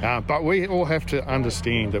 But we all have to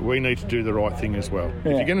understand that we need to do the right thing as well. If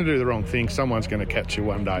you're going to do the wrong thing, someone's going to catch you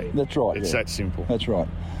one day. That's right. It's that simple. That's right.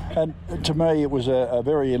 And to me, it was a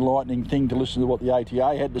very enlightening thing to listen to what the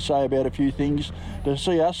ATA had to say about a few things. To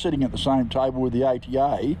see us sitting at the same table with the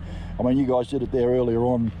ATA, I mean, you guys did it there earlier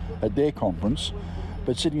on at their conference,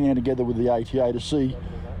 but sitting there together with the ATA to see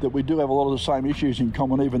that we do have a lot of the same issues in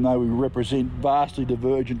common, even though we represent vastly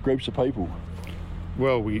divergent groups of people.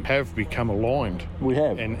 Well, we have become aligned. We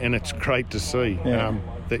have. And it's great to see.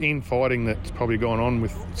 The infighting that's probably gone on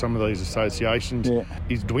with some of these associations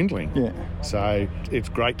is dwindling. So it's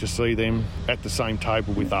great to see them at the same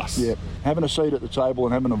table with us. Having a seat at the table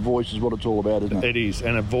and having a voice is what it's all about, isn't it? It is,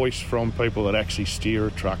 and a voice from people that actually steer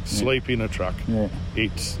a truck, sleep in a truck.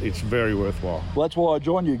 It's very worthwhile. Well, that's why I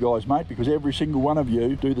join you guys, mate, because every single one of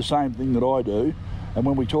you do the same thing that I do, and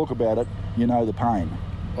when we talk about it, you know the pain.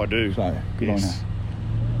 I do. So, good on you.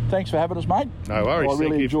 Thanks for having us, mate. No worries.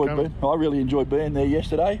 I really enjoyed being there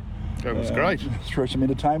yesterday. It was great. Threw some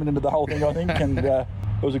entertainment into the whole thing, I think, and it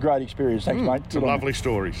was a great experience. Thanks, mate. Some lovely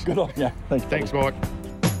stories. Good on you. Thanks, Mike.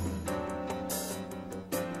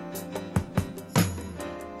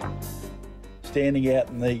 Standing out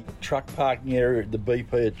in the truck parking area at the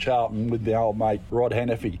BP at Charlton with the old mate Rod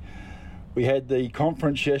Hannafy. We had the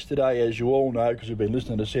conference yesterday, as you all know, because we've been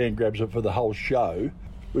listening to Sand Grabs for the whole show.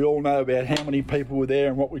 We all know about how many people were there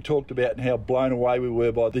and what we talked about and how blown away we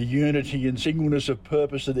were by the unity and singleness of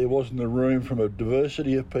purpose that there was in the room from a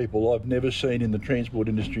diversity of people I've never seen in the transport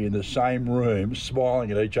industry in the same room,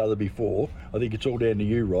 smiling at each other before. I think it's all down to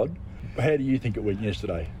you, Rod. How do you think it went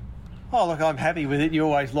yesterday? Oh, look, I'm happy with it. You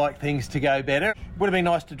always like things to go better. Would have been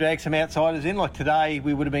nice to drag some outsiders in. Like today,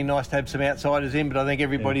 we would have been nice to have some outsiders in, but I think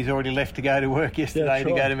everybody's already left to go to work yesterday to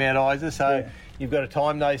go to Mount Isa, so you've got to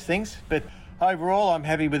time those things. But overall, I'm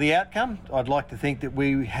happy with the outcome. I'd like to think that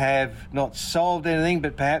we have not solved anything,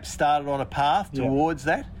 but perhaps started on a path towards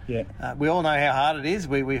that. We all know how hard it is.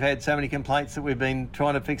 We've had so many complaints that we've been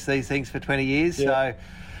trying to fix these things for 20 years, so...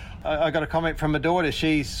 I got a comment from my daughter.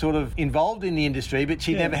 She's sort of involved in the industry, but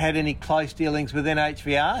she never had any close dealings with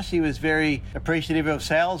NHVR. She was very appreciative of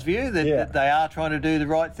Sal's view that they are trying to do the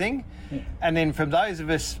right thing. And then from those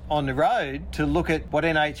of us on the road to look at what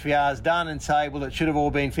NHVR has done and say, well, it should have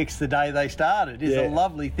all been fixed the day they started is a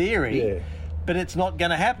lovely theory, but it's not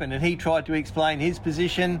going to happen. And he tried to explain his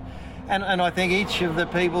position. And I think each of the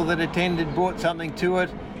people that attended brought something to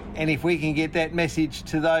it. And if we can get that message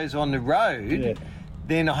to those on the road...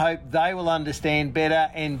 then I hope they will understand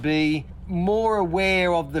better and be more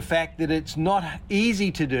aware of the fact that it's not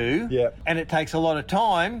easy to do and it takes a lot of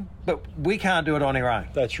time, but we can't do it on our own.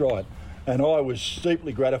 That's right. And I was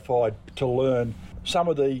deeply gratified to learn some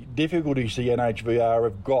of the difficulties the NHVR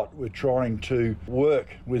have got with trying to work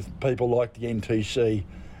with people like the NTC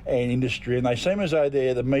and industry, and they seem as though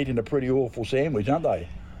they're the meat in a pretty awful sandwich, aren't they?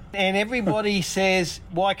 And everybody says,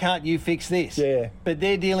 why can't you fix this? But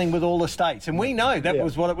they're dealing with all the states. And we know that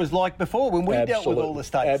was what it was like before when we dealt with all the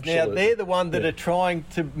states. Now, they're the one that are trying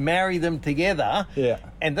to marry them together.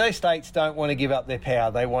 And those states don't want to give up their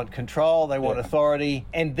power. They want control, they want authority.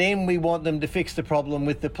 And then we want them to fix the problem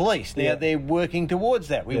with the police. Now, they're working towards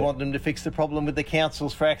that. We want them to fix the problem with the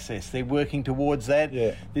councils for access. They're working towards that.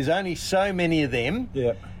 There's only so many of them.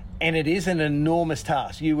 And it is an enormous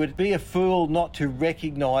task. You would be a fool not to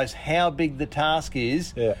recognise how big the task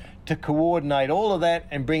is to coordinate all of that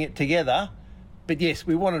and bring it together. But yes,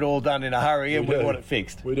 we want it all done in a hurry and we want it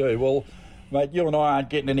fixed. We do. Well, mate, you and I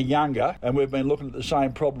aren't getting any younger, and we've been looking at the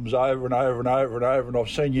same problems over and over and over and over, and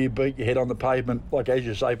I've seen you beat your head on the pavement, like as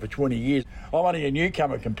you say, for 20 years. I'm only a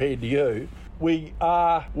newcomer compared to you. We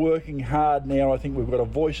are working hard now. I think we've got a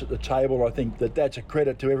voice at the table. I think that's a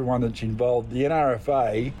credit to everyone that's involved. The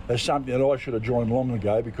NRFA is something that I should have joined long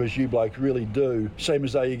ago, because you blokes really do seem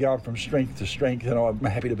as though you're going from strength to strength, and I'm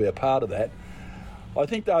happy to be a part of that. I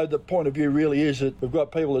think, though, the point of view really is that we've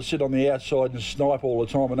got people that sit on the outside and snipe all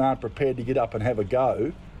the time and aren't prepared to get up and have a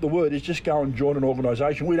go. The word is just go and join an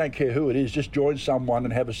organisation. We don't care who it is, just join someone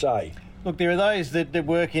and have a say. Look, there are those that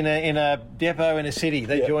work in a depot in a city.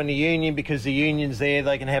 They join the union because the union's there.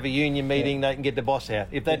 They can have a union meeting. They can get the boss out.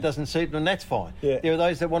 If that doesn't suit them, that's fine. There are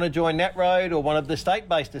those that want to join NatRoad or one of the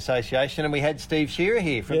state-based association, and we had Steve Shearer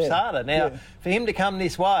here from SARTA. Now, for him to come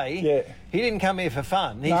this way, he didn't come here for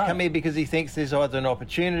fun. He's come here because he thinks there's either an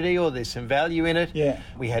opportunity or there's some value in it.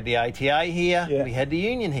 We had the ATA here. We had the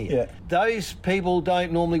union here. Those people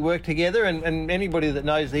don't normally work together, and anybody that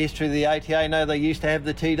knows the history of the ATA know they used to have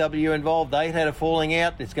the TW involved. They'd had a falling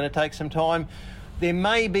out. It's going to take some time. There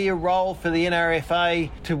may be a role for the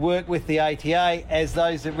NRFA to work with the ATA as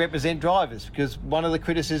those that represent drivers, because one of the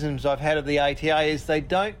criticisms I've had of the ATA is they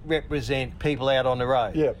don't represent people out on the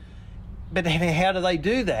road. But how do they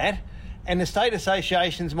do that? And the state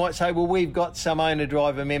associations might say, well, we've got some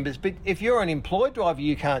owner-driver members, but if you're an employed driver,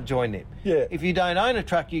 you can't join them. If you don't own a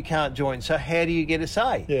truck, you can't join. So how do you get a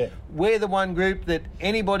say? We're the one group that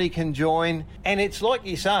anybody can join, and it's like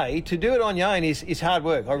you say, to do it on your own is hard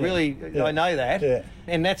work. I know that.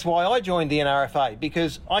 And that's why I joined the NRFA,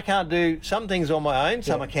 because I can't do some things on my own,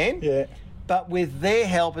 some I can, but with their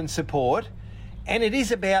help and support. And it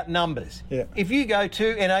is about numbers. If you go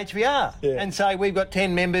to NHVR and say, we've got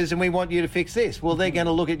 10 members and we want you to fix this, well, they're going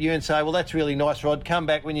to look at you and say, well, that's really nice, Rod. Come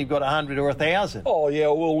back when you've got 100 or 1,000. Oh, yeah,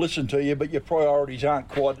 we'll listen to you, but your priorities aren't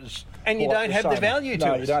quite as... And you don't have the value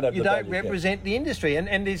to it. You don't represent the industry.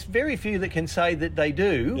 And there's very few that can say that they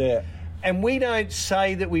do. And we don't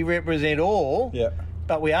say that we represent all,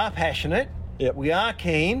 but we are passionate. We are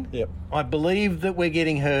keen. I believe that we're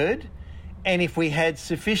getting heard. And if we had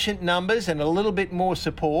sufficient numbers and a little bit more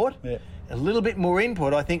support, a little bit more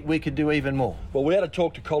input, I think we could do even more. Well, we had a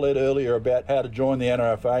talk to Colette earlier about how to join the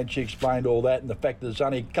NRFA, and she explained all that and the fact that there's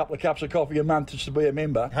only a couple of cups of coffee a month just to be a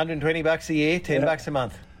member. $120 a year, $10 a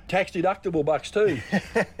month. Tax deductible bucks too.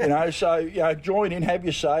 So join in, have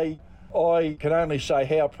your say. I can only say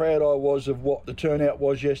how proud I was of what the turnout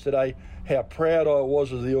was yesterday, how proud I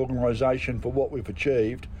was of the organisation for what we've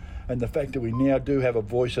achieved, and the fact that we now do have a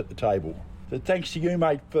voice at the table. So thanks to you,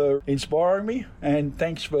 mate, for inspiring me, and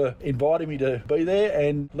thanks for inviting me to be there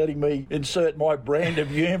and letting me insert my brand of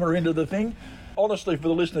humour into the thing. Honestly, for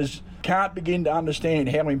the listeners, can't begin to understand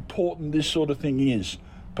how important this sort of thing is.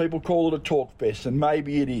 People call it a talk fest, and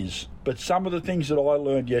maybe it is. But some of the things that I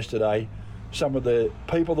learned yesterday, some of the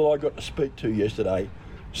people that I got to speak to yesterday,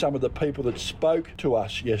 some of the people that spoke to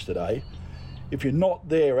us yesterday, if you're not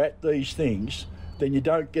there at these things, then you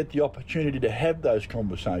don't get the opportunity to have those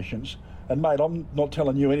conversations. And mate, I'm not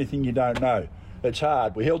telling you anything you don't know. It's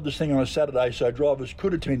hard. We held this thing on a Saturday so drivers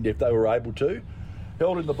could attend if they were able to.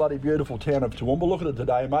 Held in the bloody beautiful town of Toowoomba. Look at it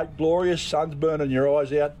today, mate. Glorious, sun's burning your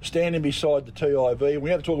eyes out, standing beside the TIV. We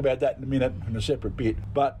have to talk about that in a minute, in a separate bit.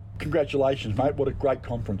 But congratulations, mate. What a great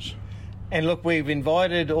conference. And look, we've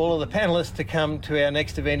invited all of the panellists to come to our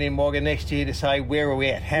next event in Wagga next year to say, where are we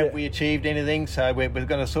at? Have we achieved anything? So we're going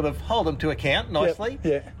to sort of hold them to account nicely.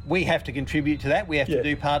 We have to contribute to that. We have to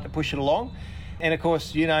do part to push it along. And, of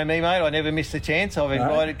course, you know me, mate, I never miss a chance. I've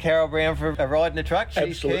invited Carol Brown for a ride in the truck.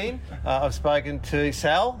 She's keen. I've spoken to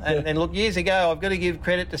Sal. And look, years ago, I've got to give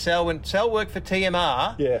credit to Sal. When Sal worked for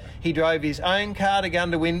TMR, he drove his own car to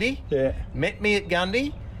Goondiwindi, met me at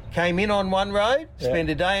Gundy, came in on one road, spent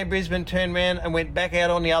a day in Brisbane, turned around and went back out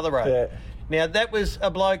on the other road. Now, that was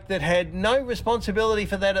a bloke that had no responsibility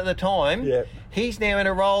for that at the time. He's now in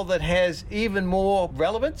a role that has even more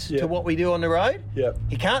relevance to what we do on the road.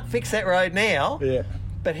 He can't fix that road now,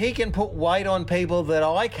 but he can put weight on people that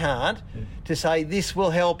I can't to say this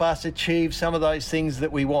will help us achieve some of those things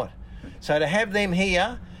that we want. So to have them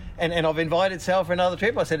here, and I've invited Sal for another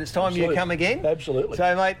trip. I said, it's time you come again. Absolutely.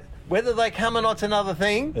 So, mate, whether they come or not's another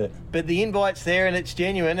thing, but the invite's there and it's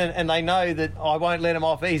genuine, and they know that I won't let them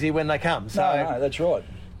off easy when they come. So No, that's right.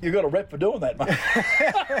 You've got a rep for doing that, mate.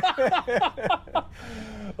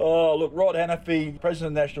 Oh, look, Rod Hannafy, President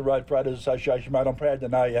of the National Road Freighters Association, mate, I'm proud to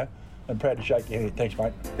know you and proud to shake your hand. Thanks,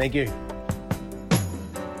 mate. Thank you.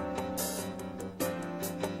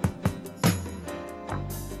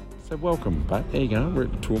 So welcome, mate. There you go. We're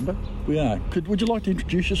at Toowoomba. We are. Would you like to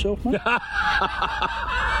introduce yourself, mate?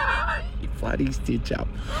 You bloody stitch up.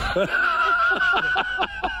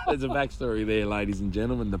 There's a backstory there, ladies and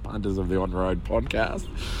gentlemen, the punters of the On Road podcast.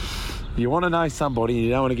 If you want to know somebody and you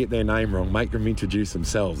don't want to get their name wrong, make them introduce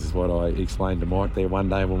themselves, is what I explained to Mike there one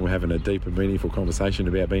day when we were having a deep and meaningful conversation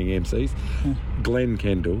about being MCs. Glenn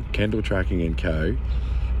Kendall, Kendall Trucking and Co.,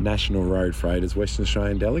 National Road Freighters, Western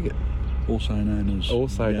Australian Delegate. Also known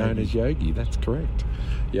as Yogi, that's correct.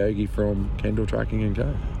 Yogi from Kendall Trucking and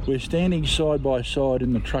Co. We're standing side by side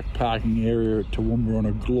in the truck parking area at Toowoomba on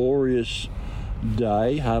a glorious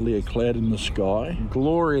day, hardly a cloud in the sky.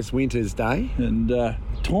 Glorious winter's day. And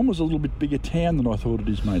Toowoomba's a little bit bigger town than I thought it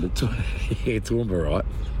is, mate. Yeah, Toowoomba, right.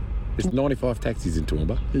 There's 95 taxis in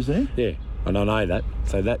Toowoomba. Is there? Yeah, and I know that.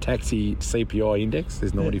 So that taxi CPI index,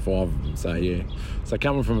 there's 95 of them. So, yeah. So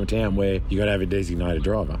coming from a town where you got to have a designated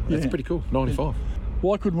driver, that's pretty cool, 95.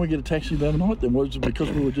 Why couldn't we get a taxi the other night then? Was it because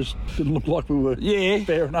we were just didn't look like we were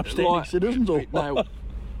fair and upstanding citizens? Or no,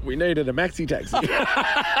 we needed a maxi taxi.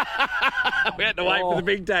 We had to wait for the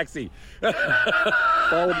big taxi.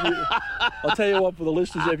 I'll tell you what, for the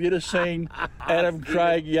listeners, if you'd have seen Adam,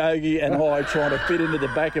 Craig, Yogi and I trying to fit into the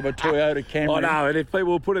back of a Toyota Camry. I know, and if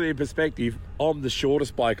people put it in perspective, I'm the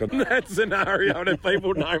shortest bloke on that scenario, and if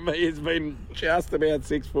people know me as being just about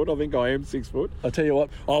 6 foot, I think I am 6 foot. I'll tell you what.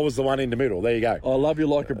 I was the one in the middle. There you go. I love you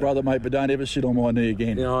like a brother, mate, but don't ever sit on my knee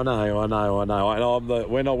again. Yeah, I know. And I'm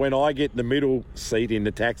when I get the middle seat in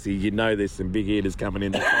the taxi, you know there's some big hitters coming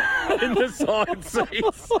in the side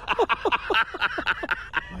seats.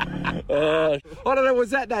 I don't know,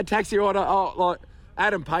 was that taxi rider? Oh, like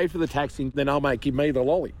Adam paid for the taxi, then I'll give me the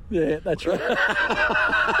lolly. Yeah, that's right.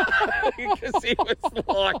 Because he was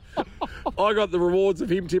like, I got the rewards of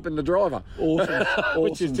him tipping the driver. Awesome.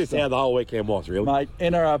 Which is just how the whole weekend was, really. Mate,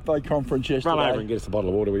 NRFA conference yesterday. Run over and get us a bottle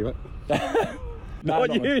of water, will you, mate? No,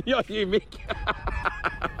 you, Mick.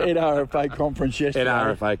 NRFA conference yesterday.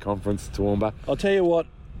 NRFA conference, Toowoomba. I'll tell you what,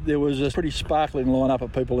 There was a pretty sparkling lineup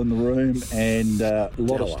of people in the room, and a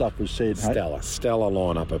lot of stuff was said. Stellar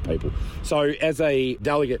lineup of people. So, as a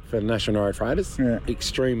delegate for National Road Freighters,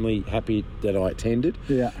 extremely happy that I attended.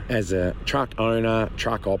 Yeah. As a truck owner,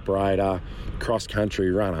 truck operator,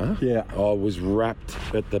 cross-country runner, I was rapt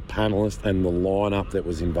at the panellists and the lineup that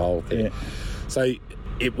was involved there. Yeah. So,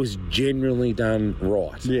 it was generally done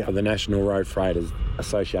right for the National Road Freighters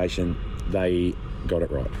Association. They got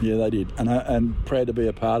it right. Yeah, they did. And I'm proud to be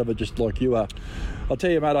a part of it, just like you are. I'll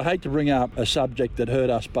tell you, mate, I hate to bring up a subject that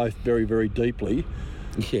hurt us both very, very deeply.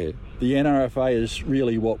 Yeah. The NRFA is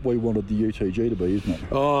really what we wanted the UTG to be, isn't it?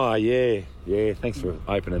 Oh, yeah. Yeah, thanks for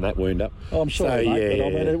opening that wound up. I'm sorry, mate,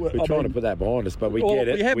 but we're trying to put that behind us, but we get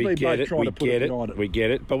it. We get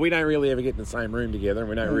it. But we don't really ever get in the same room together, and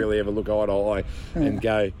we don't really ever look eye to eye and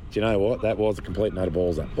go, do you know what? That was a complete nut of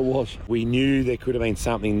balls up. It was. We knew there could have been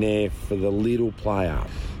something there for the little player,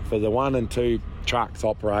 for the 1 and 2 trucks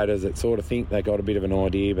operators that sort of think they got a bit of an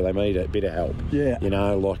idea, but they need a bit of help. Yeah. You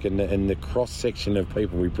know, like in the cross-section of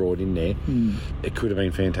people we brought in there, it could have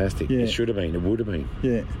been fantastic. Yeah. It should have been. It would have been.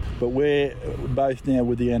 Yeah. But we're both now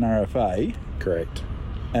with the NRFA. Correct.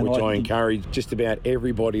 And which I encouraged just about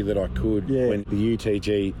everybody that I could when the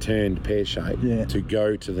UTG turned pear-shaped to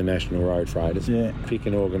go to the National Road Freighters, pick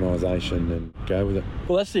an organisation and go with it.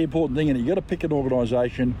 Well, that's the important thing, and you've got to pick an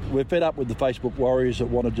organisation. We're fed up with the Facebook warriors that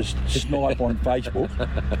want to just snipe on Facebook.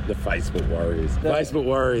 The Facebook warriors. Facebook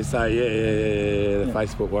warriors say, the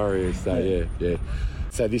Facebook warriors say, yeah.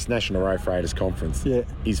 So this National Road Freighters Conference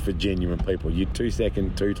is for genuine people. You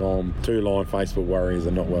 2-second, 2-time, 2-line Facebook warriors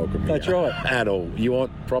are not welcome here. That's right. At all. You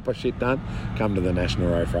want proper shit done? Come to the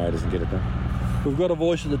National Road Freighters and get it done. We've got a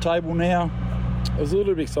voice at the table now. I was a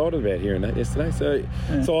little bit excited about hearing that yesterday.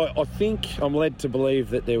 So I think I'm led to believe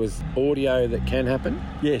that there was audio that can happen.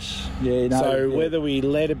 Yes. Yeah. No, so whether we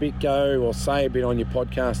let a bit go or say a bit on your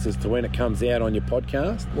podcast as to when it comes out on your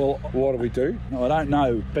podcast, well, what do we do? I don't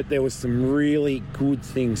know. But there was some really good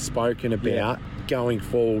things spoken about going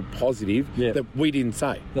forward positive that we didn't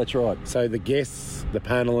say. That's right. So the guests, the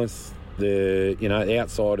panellists, the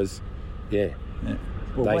outsiders,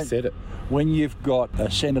 well, they said it. When you've got a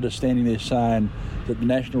senator standing there saying that the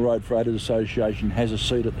National Road Freighters Association has a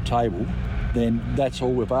seat at the table, then that's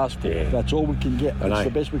all we've asked for. Yeah. That's all we can get. That's the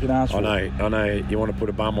best we can ask for. I know. You want to put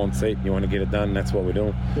a bum on seat and you want to get it done, that's what we're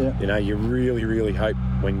doing. Yeah. You know, you really, really hope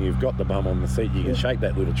when you've got the bum on the seat, you can shake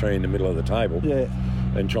that little tree in the middle of the table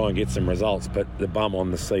and try and get some results. But the bum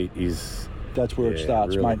on the seat is... That's where it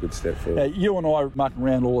starts, really mate. Good step forward. You and I are mucking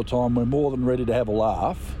around all the time. We're more than ready to have a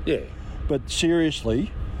laugh. Yeah. But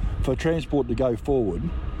seriously... For transport to go forward,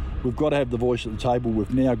 we've got to have the voice at the table.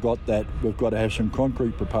 We've now got that. We've got to have some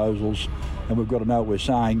concrete proposals, and we've got to know what we're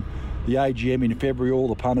saying. The AGM in February, all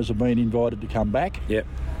the punters have been invited to come back. Yep.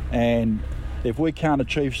 And if we can't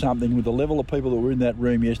achieve something with the level of people that were in that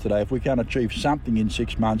room yesterday, if we can't achieve something in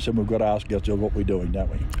 6 months, then we've got to ask ourselves what we're doing,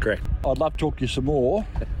 don't we? Correct. I'd love to talk to you some more.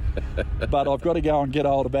 But I've got to go and get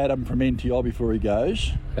hold of Adam from NTI before he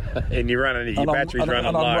goes. And you're running, your battery's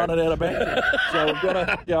running low. And I'm running out of battery. So we've got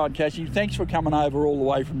to go on, Cassie. Thanks for coming over all the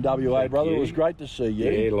way from WA, brother. It was great to see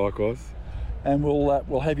you. Yeah, likewise. And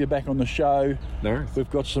we'll have you back on the show. No.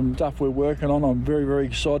 We've got some stuff we're working on. I'm very, very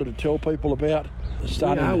excited to tell people about. We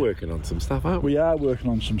are working on some stuff, aren't we? We are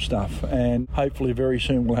working on some stuff, and hopefully very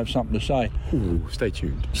soon we'll have something to say. Ooh, stay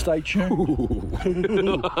tuned. Stay tuned.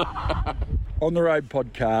 On the Road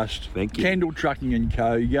podcast. Thank you. Kendall Trucking and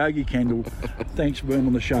Co. Yogi Kendall. Thanks for being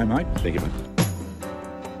on the show, mate. Thank you, mate.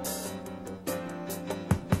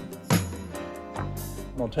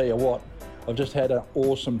 I'll tell you what, I've just had an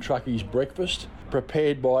awesome truckies breakfast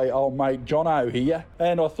prepared by old mate Jono here.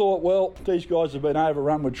 And I thought, well, these guys have been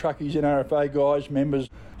overrun with truckies, NRFA guys, members.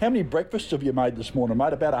 How many breakfasts have you made this morning,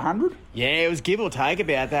 mate? About 100? Yeah, it was give or take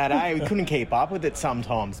about that, eh? We couldn't keep up with it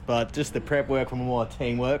sometimes, but just the prep work from all our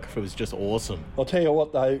teamwork, it was just awesome. I'll tell you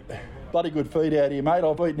what, though, bloody good feed out here, mate.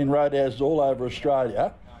 I've eaten in roadhouses all over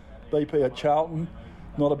Australia. BP at Charlton.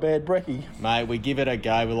 Not a bad brekkie. Mate, we give it a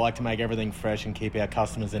go. We like to make everything fresh and keep our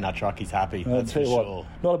customers and our truckies happy. That's for sure.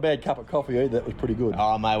 Not a bad cup of coffee either. That was pretty good.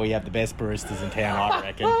 Oh, mate, we have the best baristas in town, I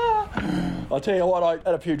reckon. I'll tell you what, I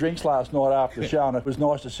had a few drinks last night after the show, and it was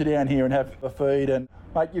nice to sit down here and have a feed. And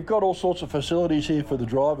mate, you've got all sorts of facilities here for the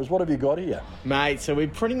drivers. What have you got here? Mate, so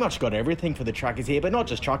we've pretty much got everything for the truckers here, but not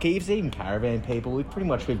just truckies, even caravan people.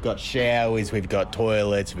 We've got showers, we've got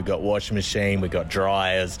toilets, we've got washing machine, we've got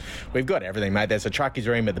dryers. We've got everything, mate. There's a truckies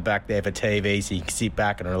room at the back there for TV, so you can sit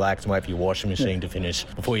back and relax and wait for your washing machine to finish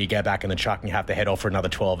before you go back in the truck and you have to head off for another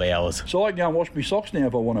 12 hours. So I can go and wash my socks now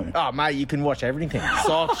if I want to? Oh, mate, you can wash everything.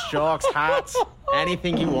 Socks, shocks, hats,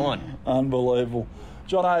 anything you want. Unbelievable.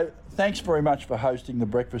 Jono, thanks very much for hosting the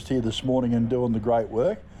breakfast here this morning and doing the great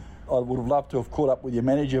work. I would have loved to have caught up with your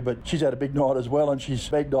manager, but she's had a big night as well and she's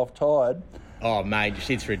begged off tired. Oh, mate,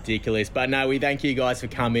 shit's ridiculous. But no, we thank you guys for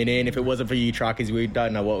coming in. If it wasn't for you truckers, we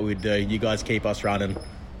don't know what we'd do. You guys keep us running.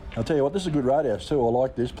 I'll tell you what, this is a good radio too. I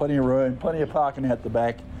like this. Plenty of room, plenty of parking out the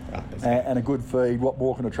back, and a good feed. What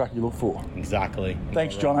more can a truck you look for? Exactly.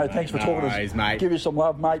 Thanks, Jono. Thanks for talking to us. Worries, mate. Give you some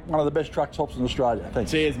love, mate. One of the best truck stops in Australia.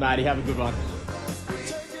 Thanks. Cheers, matey. Have a good one.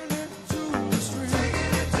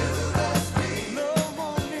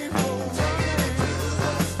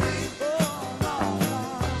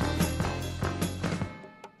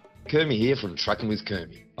 Kermie here from Trucking with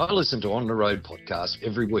Kermie. I listen to On the Road podcast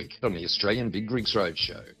every week on the Australian Big Rigs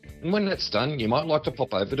Roadshow. And when that's done, you might like to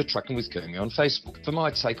pop over to Trucking with Kermie on Facebook for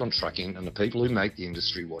my take on trucking and the people who make the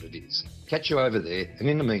industry what it is. Catch you over there, and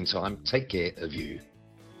in the meantime, take care of you.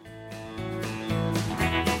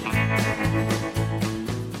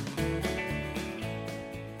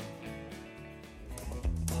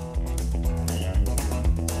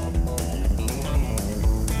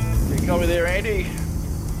 You got me there, Andy?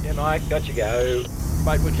 Yeah, mate, got you go.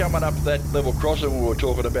 Mate, we're coming up to that level crossing we were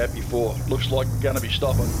talking about before. Looks like we're going to be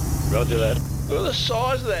stopping. Roger that. Look at the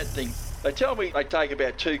size of that thing. They tell me they take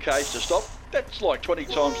about 2 k's to stop. That's like 20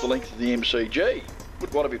 times the length of the MCG.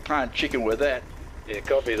 Wouldn't want to be playing chicken with that. Yeah,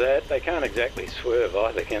 copy that. They can't exactly swerve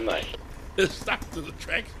either, can they? They're stuck to the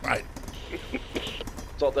tracks, mate.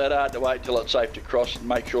 It's not that hard to wait till it's safe to cross and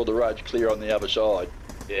make sure the road's clear on the other side.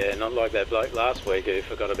 Yeah, not like that bloke last week who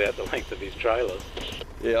forgot about the length of his trailers.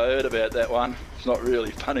 Yeah, I heard about that one. It's not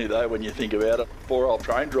really funny though when you think about it. Poor old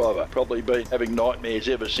train driver, probably been having nightmares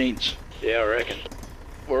ever since. Yeah, I reckon.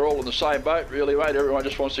 We're all in the same boat really, mate. Everyone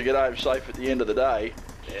just wants to get home safe at the end of the day.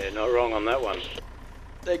 Yeah, not wrong on that one.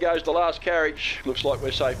 There goes the last carriage. Looks like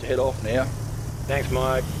we're safe to head off now. Thanks,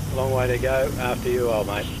 Mike. Long way to go. After you, old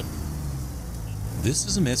mate. This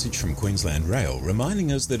is a message from Queensland Rail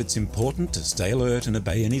reminding us that it's important to stay alert and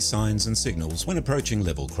obey any signs and signals when approaching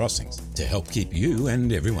level crossings to help keep you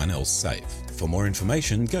and everyone else safe. For more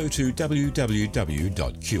information, go to www.qr.com.au.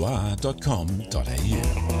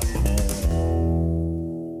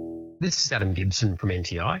 This is Adam Gibson from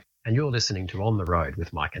NTI, and you're listening to On the Road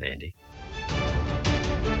with Mike and Andy.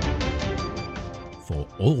 For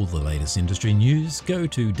all the latest industry news, go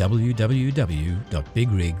to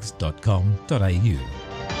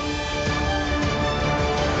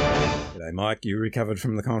www.bigrigs.com.au. G'day, Mike. You recovered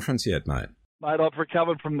from the conference yet, mate? Mate, I've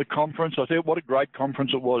recovered from the conference. I tell you what a great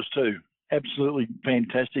conference it was too. Absolutely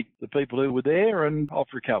fantastic. The people who were there, and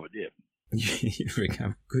I've recovered, yeah. You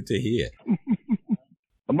recovered. Good to hear.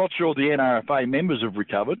 I'm not sure the NRFA members have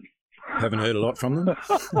recovered. Haven't heard a lot from them?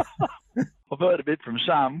 I've heard a bit from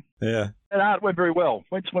some. Yeah. And it went very well.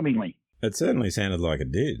 Went swimmingly. It certainly sounded like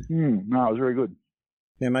it did. No, it was very good.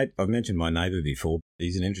 Now, mate, I've mentioned my neighbour before.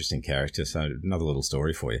 He's an interesting character, so another little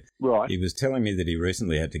story for you. Right. He was telling me that he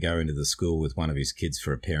recently had to go into the school with one of his kids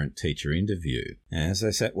for a parent-teacher interview. As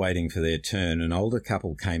they sat waiting for their turn, an older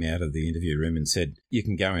couple came out of the interview room and said, "You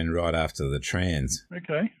can go in right after the trans."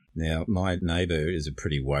 Okay. Now, my neighbour is a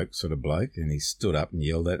pretty woke sort of bloke, and he stood up and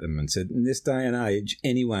yelled at them and said, "In this day and age,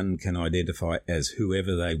 anyone can identify as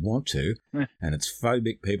whoever they want to, and it's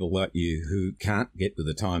phobic people like you who can't get with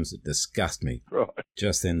the times that disgust me." Right.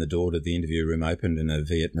 Just then the door to the interview room opened and a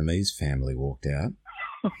Vietnamese family walked out.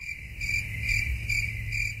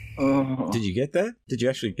 Oh. Did you get that? Did you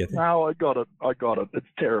actually get that? No, I got it.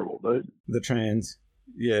 It's terrible, dude. The trans...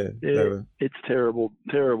 Yeah, it's terrible,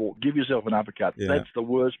 terrible. Give yourself an uppercut. Yeah. That's the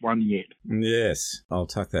worst one yet. Yes, I'll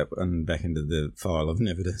tuck that one back into the file of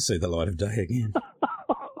never to see the light of day again.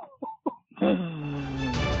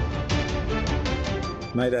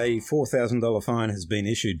 Mate, a $4,000 fine has been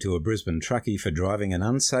issued to a Brisbane truckie for driving an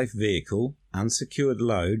unsafe vehicle, unsecured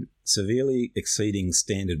load, severely exceeding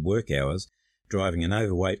standard work hours, driving an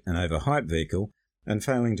overweight and overheight vehicle, and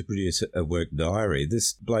failing to produce a work diary.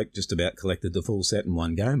 This bloke just about collected the full set in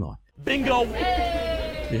one go, Mike. Bingo!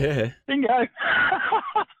 Yeah. Bingo!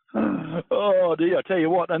 Oh, dear, I tell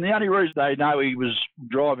you what, and the only reason they know he was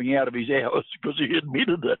driving out of his house is because he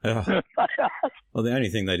admitted it. Oh. Well, the only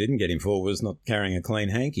thing they didn't get him for was not carrying a clean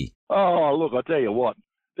hanky. Oh, look, I tell you what,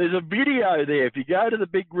 there's a video there. If you go to the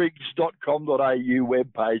bigrigs.com.au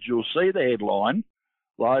webpage, you'll see the headline,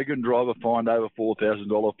 "Logan driver fined over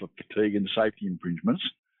 $4,000 for fatigue and safety infringements."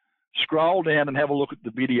 Scroll down and have a look at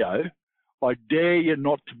the video. I dare you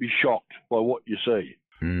not to be shocked by what you see.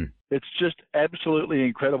 It's just absolutely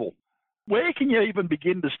incredible. Where can you even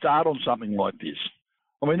begin to start on something like this?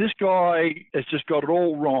 I mean, this guy has just got it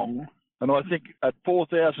all wrong, and I think at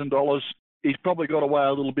 $4,000, he's probably got away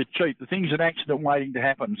a little bit cheap. The thing's an accident waiting to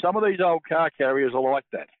happen. Some of these old car carriers are like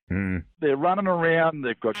that. They're running around,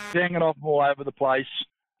 they've got hanging off all over the place.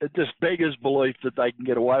 It just beggars belief that they can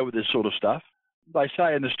get away with this sort of stuff. They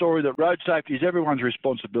say in the story that road safety is everyone's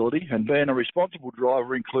responsibility, and being a responsible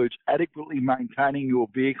driver includes adequately maintaining your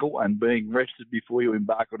vehicle and being rested before you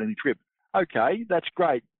embark on any trip. Okay, that's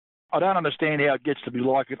great. I don't understand how it gets to be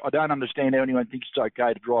like it. I don't understand how anyone thinks it's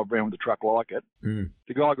okay to drive around with a truck like it.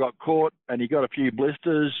 The guy got caught and he got a few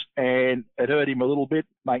blisters and it hurt him a little bit.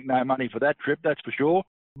 Make no money for that trip, that's for sure.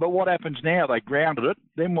 But what happens now? They grounded it.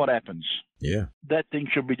 Then what happens? Yeah. That thing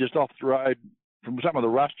should be just off the road. From some of the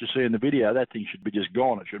rust you see in the video, that thing should be just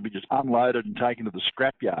gone. It should be just unloaded and taken to the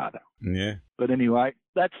scrapyard. Yeah. But anyway,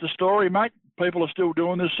 that's the story, mate. People are still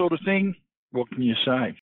doing this sort of thing. What can you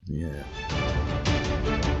say? Yeah.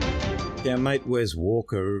 Our mate Wes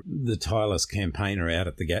Walker, the tireless campaigner out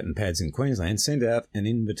at the Gatton Pads in Queensland, sent out an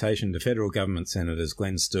invitation to federal government senators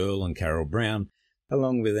Glenn Sterle and Carol Brown,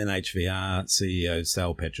 along with NHVR CEO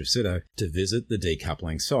Sal Petrosito, to visit the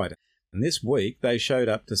decoupling site. And this week they showed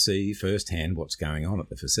up to see firsthand what's going on at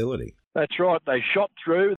the facility. That's right. They shot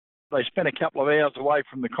through. They spent a couple of hours away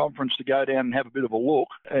from the conference to go down and have a bit of a look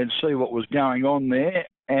and see what was going on there.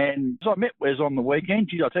 And so I met Wes on the weekend.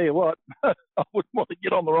 Geez, I'll tell you what, I wouldn't want to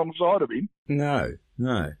get on the wrong side of him. No.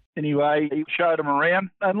 Anyway, he showed him around.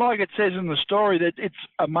 And like it says in the story, that it's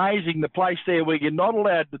amazing, the place there where you're not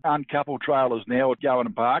allowed to uncouple trailers now at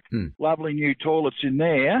Gowan Park. Lovely new toilets in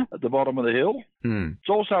there at the bottom of the hill. It's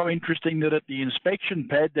also interesting that at the inspection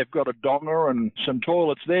pad, they've got a donger and some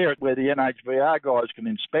toilets there where the NHVR guys can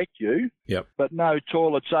inspect you. Yep. But no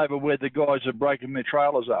toilets over where the guys are breaking their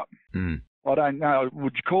trailers up. I don't know.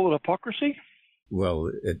 Would you call it hypocrisy? Well,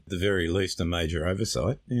 at the very least, a major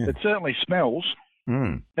oversight. Yeah. It certainly smells.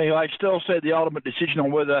 Anyway, Sterle said the ultimate decision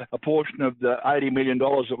on whether a portion of the $80 million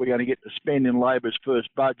that we're going to get to spend in Labor's first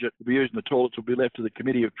budget to be using the toilets will be left to the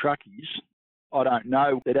Committee of Truckies. I don't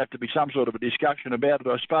know. There'd have to be some sort of a discussion about it,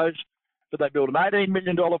 I suppose. But they built an $18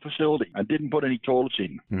 million facility and didn't put any toilets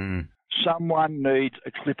in. Someone needs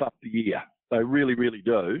a clip up the ear. They really, really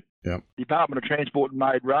do. Yep. The Department of Transport and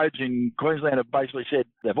Made Roads in Queensland have basically said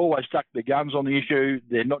they've always stuck their guns on the issue.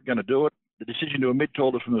 They're not going to do it. The decision to omit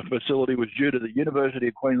toilets from the facility was due to the University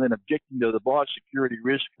of Queensland objecting to the biosecurity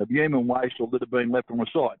risk of human waste or litter being left on the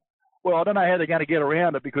site. Well, I don't know how they're going to get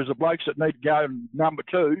around it because the blokes that need to go number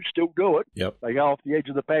two still do it. Yep. They go off the edge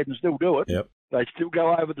of the pad and still do it. Yep. They still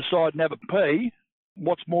go over the side and have a pee.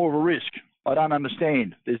 What's more of a risk? I don't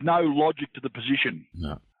understand. There's no logic to the position.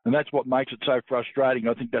 No. And that's what makes it so frustrating.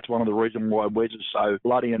 I think that's one of the reasons why Wes is so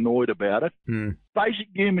bloody annoyed about it. Basic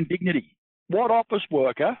human dignity. What office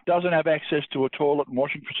worker doesn't have access to a toilet and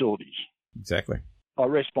washing facilities? Exactly. I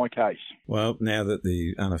rest my case. Well, now that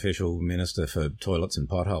the unofficial Minister for Toilets and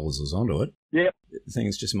Potholes is onto it,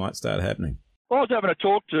 things just might start happening. Well, I was having a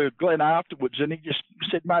talk to Glenn afterwards, and he just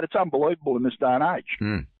said, mate, it's unbelievable in this day and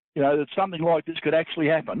age. You know, that something like this could actually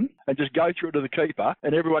happen and just go through to the keeper,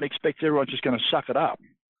 and everyone expects everyone's just going to suck it up.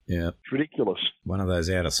 Yeah. It's ridiculous. One of those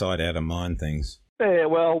out of sight, out of mind things. Yeah,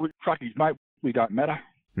 well, with truckies, mate, we don't matter.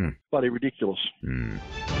 Bloody ridiculous.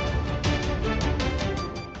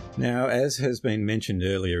 Now, as has been mentioned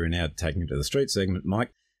earlier in our Taking It to the Street segment,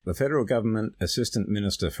 Mike, the Federal Government Assistant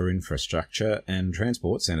Minister for Infrastructure and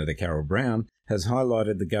Transport, Senator Carol Brown, has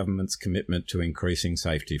highlighted the government's commitment to increasing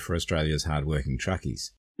safety for Australia's hardworking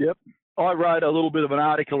truckies. Yep. I wrote a little bit of an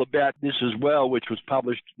article about this as well, which was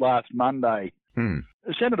published last Monday.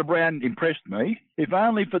 Senator Brown impressed me, if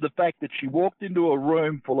only for the fact that she walked into a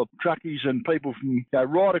room full of truckies and people from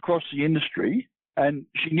right across the industry, and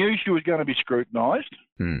she knew she was going to be scrutinised,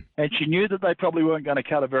 and she knew that they probably weren't going to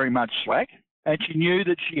cut her very much slack, and she knew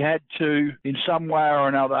that she had to, in some way or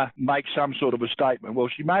another, make some sort of a statement. Well,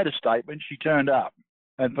 she made a statement, she turned up.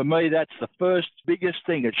 And for me, that's the first biggest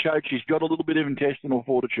thing. It showed she's got a little bit of intestinal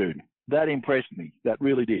fortitude. That impressed me. That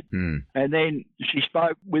really did. And then she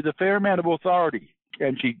spoke with a fair amount of authority,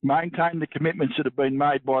 and she maintained the commitments that had been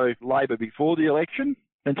made by Labor before the election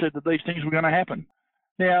and said that these things were going to happen.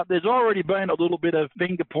 Now, there's already been a little bit of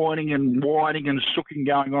finger-pointing and whining and sooking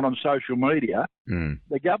going on social media.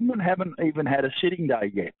 The government haven't even had a sitting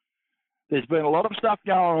day yet. There's been a lot of stuff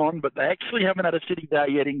going on, but they actually haven't had a sitting day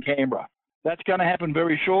yet in Canberra. That's going to happen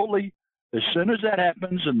very shortly. As soon as that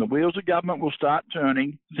happens and the wheels of government will start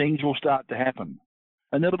turning, things will start to happen.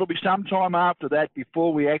 And then it'll be some time after that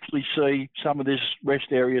before we actually see some of this rest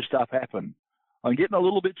area stuff happen. I'm getting a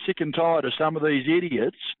little bit sick and tired of some of these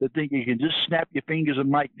idiots that think you can just snap your fingers and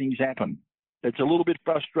make things happen. It's a little bit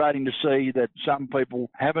frustrating to see that some people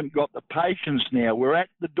haven't got the patience now. We're at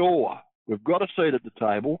the door. We've got a seat at the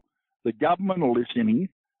table. The government are listening.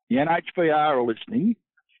 The NHVR are listening.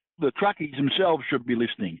 The truckies themselves should be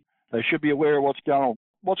listening. They should be aware of what's going on.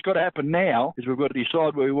 What's got to happen now is we've got to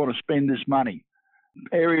decide where we want to spend this money.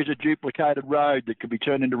 Areas of duplicated road that could be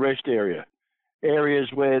turned into rest area. Areas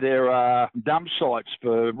where there are dump sites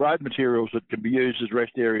for road materials that can be used as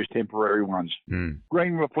rest areas, temporary ones.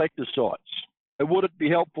 Green reflector sites. Would it be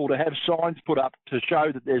helpful to have signs put up to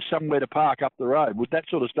show that there's somewhere to park up the road? Would that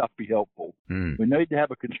sort of stuff be helpful? We need to have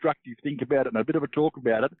a constructive think about it and a bit of a talk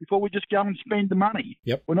about it before we just go and spend the money.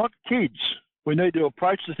 Yep. We're not kids. We need to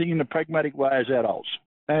approach the thing in a pragmatic way as adults.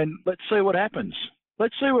 And let's see what happens.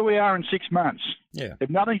 Let's see where we are in 6 months. Yeah. If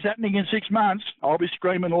nothing's happening in 6 months, I'll be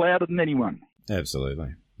screaming louder than anyone.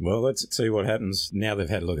 Absolutely. Well, let's see what happens now they've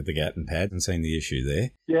had a look at the Gatton pad and seen the issue there.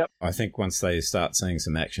 Yep. I think once they start seeing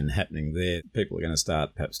some action happening there, people are going to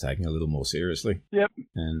start perhaps taking a little more seriously. Yep.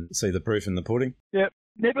 And see the proof in the pudding. Yep.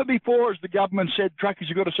 Never before has the government said truckies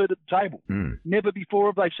have got a seat at the table. Never before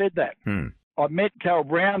have they said that. I met Carol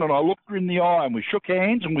Brown and I looked her in the eye and we shook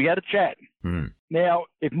hands and we had a chat. Now,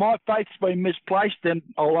 if my faith's been misplaced, then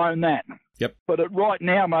I'll own that. Yep. But right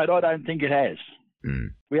now, mate, I don't think it has.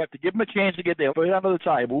 We have to give them a chance to get their feet under the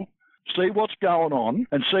table, see what's going on,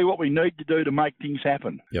 and see what we need to do to make things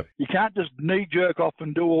happen. Yep. You can't just knee-jerk off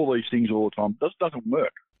and do all these things all the time. It just doesn't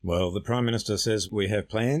work. Well, the Prime Minister says we have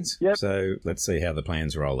plans, so let's see how the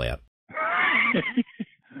plans roll out.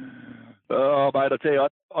 Oh, mate, I tell you,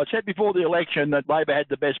 I said before the election that Labor had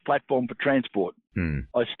the best platform for transport.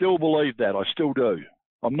 I still believe that. I still do.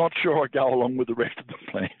 I'm not sure I go along with the rest of the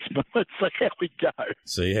plans, but let's see how we go.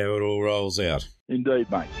 See how it all rolls out.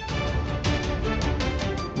 Indeed, mate.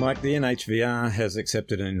 Mike, the NHVR has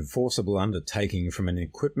accepted an enforceable undertaking from an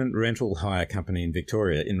equipment rental hire company in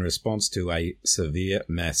Victoria in response to a severe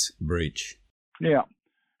mass breach. Now,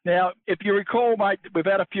 if you recall, mate, we've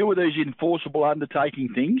had a few of these enforceable undertaking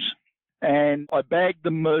things, and I bagged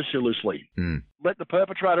them mercilessly. Let the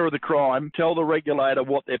perpetrator of the crime tell the regulator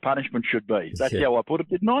what their punishment should be. That's how I put it,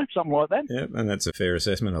 didn't I? Something like that. Yeah, and that's a fair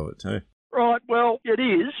assessment of it too. Right, well, it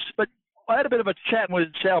is, but I had a bit of a chat with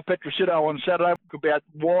Sal Petrosino on Saturday about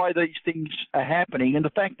why these things are happening and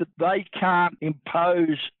the fact that they can't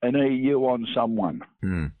impose an EU on someone.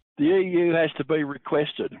 The EU has to be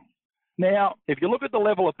requested. Now, if you look at the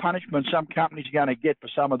level of punishment some companies are going to get for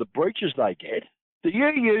some of the breaches they get, the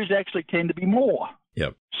EUs actually tend to be more.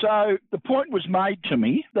 Yep. So the point was made to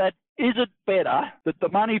me that is it better that the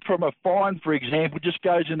money from a fine, for example, just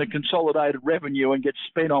goes into consolidated revenue and gets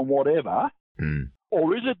spent on whatever,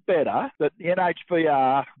 or is it better that the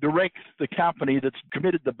NHVR directs the company that's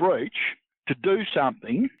committed the breach to do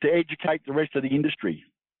something to educate the rest of the industry?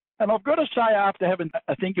 And I've got to say, after having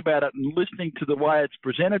a think about it and listening to the way it's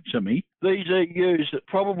presented to me, these EUs are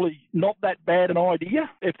probably not that bad an idea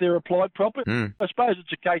if they're applied properly. I suppose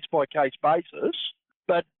it's a case-by-case basis,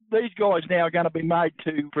 but these guys now are going to be made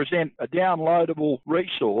to present a downloadable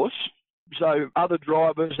resource so other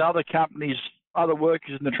drivers, other companies, other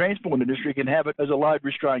workers in the transport industry can have it as a load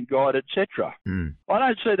restraint guide, etc. I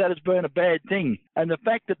don't see that as being a bad thing. And the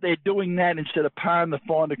fact that they're doing that instead of paying the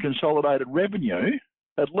fine to consolidated revenue,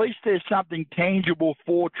 at least there's something tangible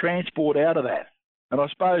for transport out of that. And I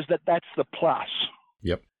suppose that's the plus.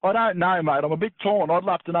 Yep. I don't know, mate. I'm a bit torn. I'd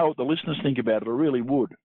love to know what the listeners think about it. I really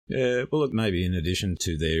would. Yeah, well, it may be in addition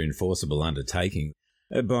to their enforceable undertaking.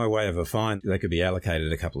 By way of a fine, they could be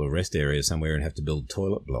allocated a couple of rest areas somewhere and have to build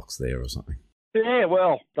toilet blocks there or something. Yeah,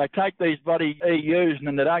 well, they take these bloody EUs and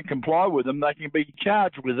then they don't comply with them, they can be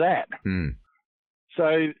charged with that.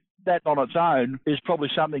 So that on its own is probably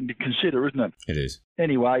something to consider, isn't it? It is.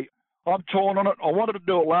 Anyway, I'm torn on it. I wanted to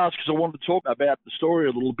do it last because I wanted to talk about the story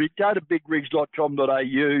a little bit. Go to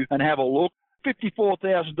bigrigs.com.au and have a look.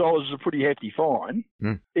 $54,000 is a pretty hefty fine.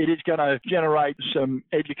 It is going to generate some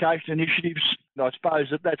education initiatives. I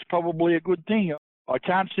suppose that's probably a good thing. I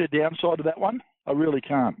can't see a downside to that one. I really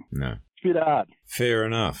can't. No. It's a bit hard. Fair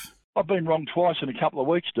enough. I've been wrong twice in a couple of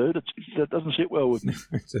weeks, dude. That doesn't sit well with me.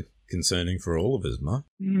 It's concerning for all of us, Mike.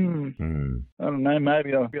 I don't know.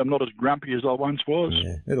 Maybe I'm not as grumpy as I once was.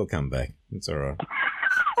 Yeah, it'll come back. It's all right.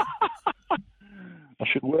 I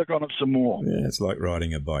should work on it some more. Yeah, it's like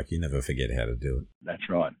riding a bike. You never forget how to do it. That's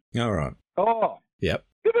right. All right. Oh. Yep.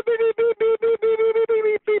 Beep, beep, beep, beep, beep, beep, beep,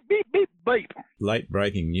 beep, beep, beep, beep, beep. Late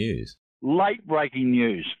breaking news. Late breaking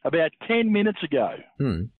news. About 10 minutes ago,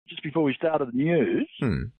 just before we started the news,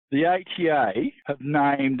 the ATA have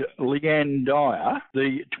named Leanne Dyer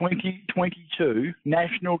the 2022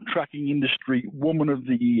 National Trucking Industry Woman of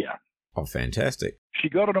the Year. Oh, fantastic. She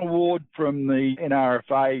got an award from the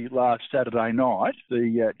NRFA last Saturday night,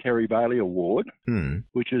 the Terry Bailey Award,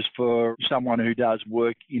 which is for someone who does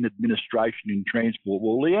work in administration in transport.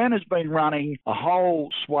 Well, Leanne has been running a whole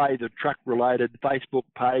swathe of truck-related Facebook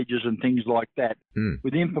pages and things like that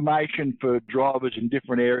with information for drivers in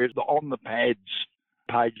different areas, the On the Pads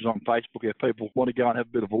pages on Facebook if people want to go and have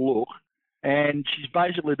a bit of a look. And she's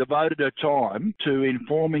basically devoted her time to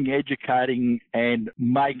informing, educating and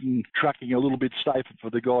making trucking a little bit safer for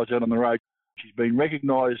the guys out on the road. She's been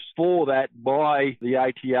recognised for that by the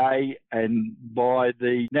ATA and by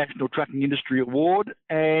the National Trucking Industry Award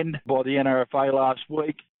and by the NRFA last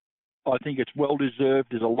week. I think it's well deserved.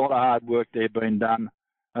 There's a lot of hard work there being done,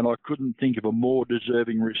 and I couldn't think of a more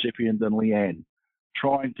deserving recipient than Leanne.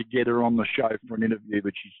 Trying to get her on the show for an interview,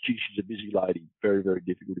 but she's a busy lady. Very, very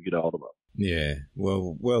difficult to get hold of her. Yeah,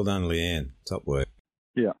 well done, Leanne. Top work.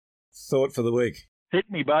 Yeah. Thought for the week. Hit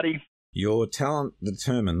me, buddy. Your talent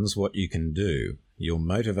determines what you can do. Your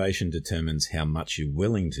motivation determines how much you're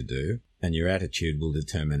willing to do, and your attitude will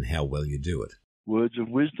determine how well you do it. Words of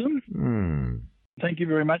wisdom. Thank you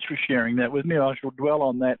very much for sharing that with me. I shall dwell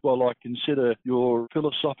on that while I consider your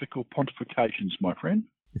philosophical pontifications, my friend.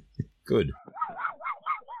 Good.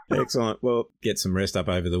 Excellent. Well, get some rest up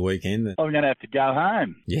over the weekend. I'm going to have to go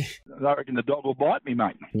home. Yeah. I reckon the dog will bite me,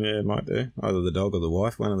 mate. Yeah, it might do. Either the dog or the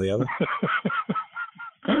wife, one or the other.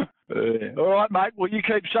 All right, mate. Well, you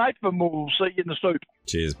keep safe and we'll see you in the soup.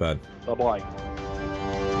 Cheers, bud. Bye-bye.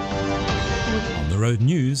 On the Road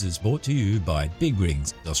News is brought to you by Big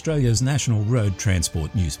Rigs, Australia's national road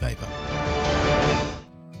transport newspaper.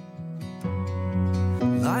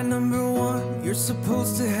 Line number one, you're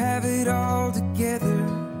supposed to have it all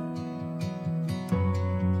together.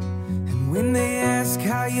 And when they ask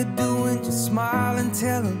how you doing, just smile and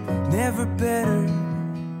tell them never better.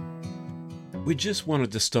 We just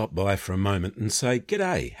wanted to stop by for a moment and say,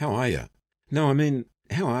 g'day, how are you? No, I mean,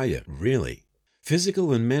 how are you, really?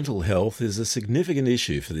 Physical and mental health is a significant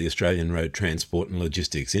issue for the Australian road transport and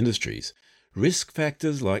logistics industries. Risk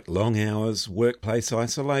factors like long hours, workplace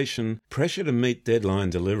isolation, pressure to meet deadline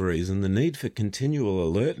deliveries and the need for continual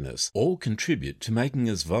alertness all contribute to making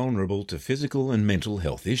us vulnerable to physical and mental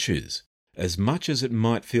health issues. As much as it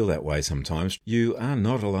might feel that way sometimes, you are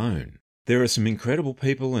not alone. There are some incredible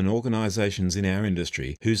people and organisations in our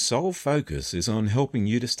industry whose sole focus is on helping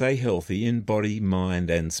you to stay healthy in body, mind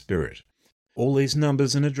and spirit. All these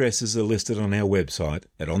numbers and addresses are listed on our website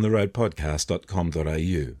at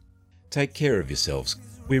ontheroadpodcast.com.au. Take care of yourselves.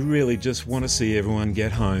 We really just want to see everyone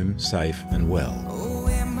get home safe and well. Oh,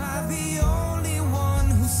 am I the only one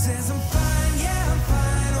who says I'm fine? Yeah, I'm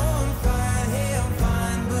fine. Oh, I'm fine. Hey, I'm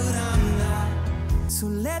fine, but I'm not. So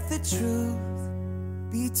let the truth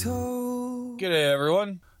be told. G'day,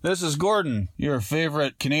 everyone. This is Gordon, your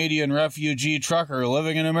favorite Canadian refugee trucker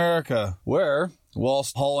living in America, where,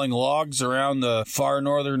 whilst hauling logs around the far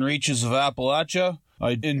northern reaches of Appalachia,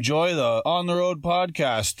 I enjoy the On the Road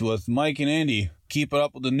podcast with Mike and Andy. Keep it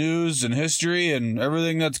up with the news and history and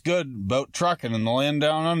everything that's good about trucking in the land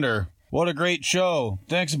down under. What a great show.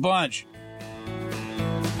 Thanks a bunch.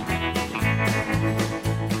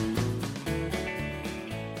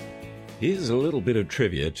 Here's a little bit of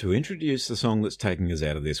trivia to introduce the song that's taking us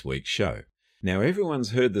out of this week's show. Now,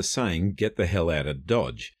 everyone's heard the saying, get the hell out of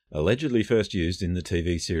Dodge, allegedly first used in the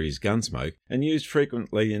TV series Gunsmoke and used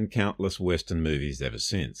frequently in countless Western movies ever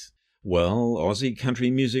since. Well, Aussie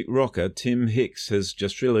country music rocker Tim Hicks has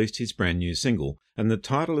just released his brand new single, and the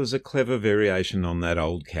title is a clever variation on that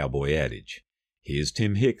old cowboy adage. Here's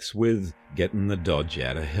Tim Hicks with Getting the Dodge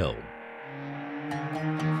Out of Hell.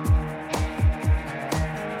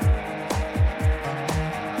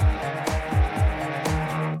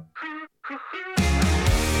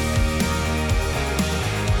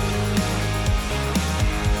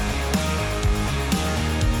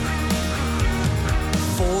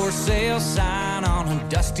 Sale sign on a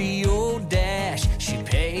dusty old dash. She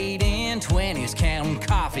paid in 20s, counting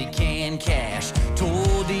coffee can cash.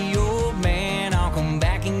 Told the old man I'll come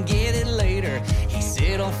back and get it later. He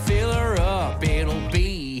said I'll fill her up, it'll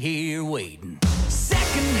be here waiting.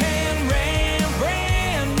 Secondhand Ram,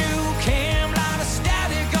 brand new cam, lot of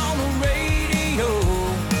static on the radio.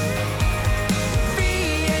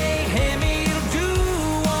 V8 Hemi, it'll do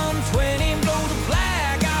 120, blow the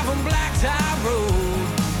flag off on Black Tie Road.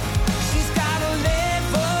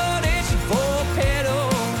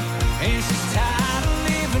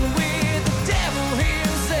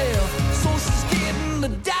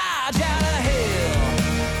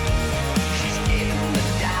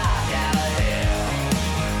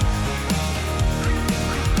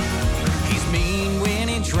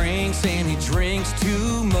 And he drinks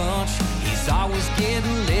too much. always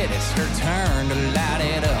getting lit. It's her turn to light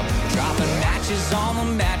it up. Dropping matches on the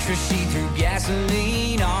mattress, she threw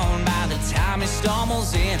gasoline on. By the time he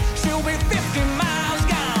stumbles in, she'll be 50 miles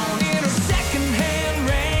gone. In her second-hand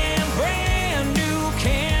Ram, brand new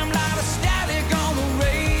cam, light a static on the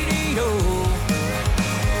radio.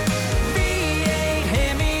 V8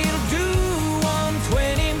 Hemi, it'll do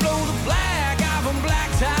 120, blow the black out from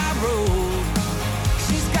Blacktop Road.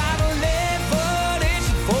 She's got a left foot and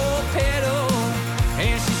she full pedal,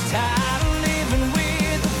 and she's tired of living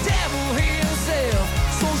with the devil himself.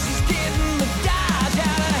 So she's getting the Dodge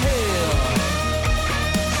out of hell.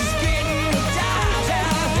 She's getting the Dodge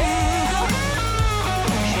out of hell.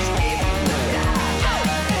 She's getting the Dodge out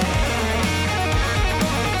of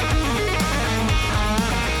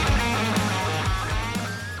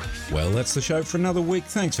Well, that's the show for another week.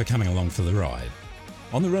 Thanks for coming along for the ride.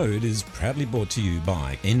 On the Road is proudly brought to you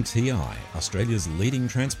by NTI, Australia's leading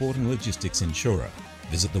transport and logistics insurer.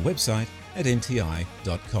 Visit the website at nti.com.au.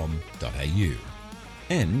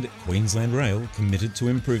 And Queensland Rail, committed to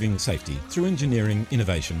improving safety through engineering,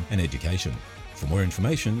 innovation and education. For more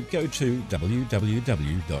information, go to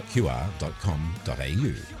www.qr.com.au.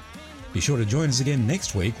 Be sure to join us again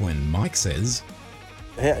next week when Mike says,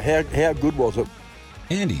 How good was it?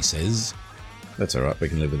 Andy says, That's all right, we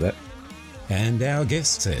can live with that. And our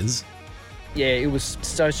guest says, Yeah, it was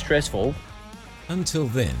so stressful. Until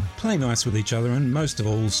then, play nice with each other and most of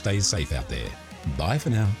all, stay safe out there. Bye for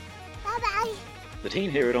now. The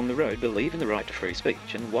team here at On The Road believe in the right to free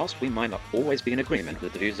speech, and whilst we might not always be in agreement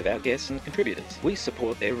with the views of our guests and contributors, we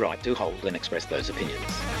support their right to hold and express those opinions.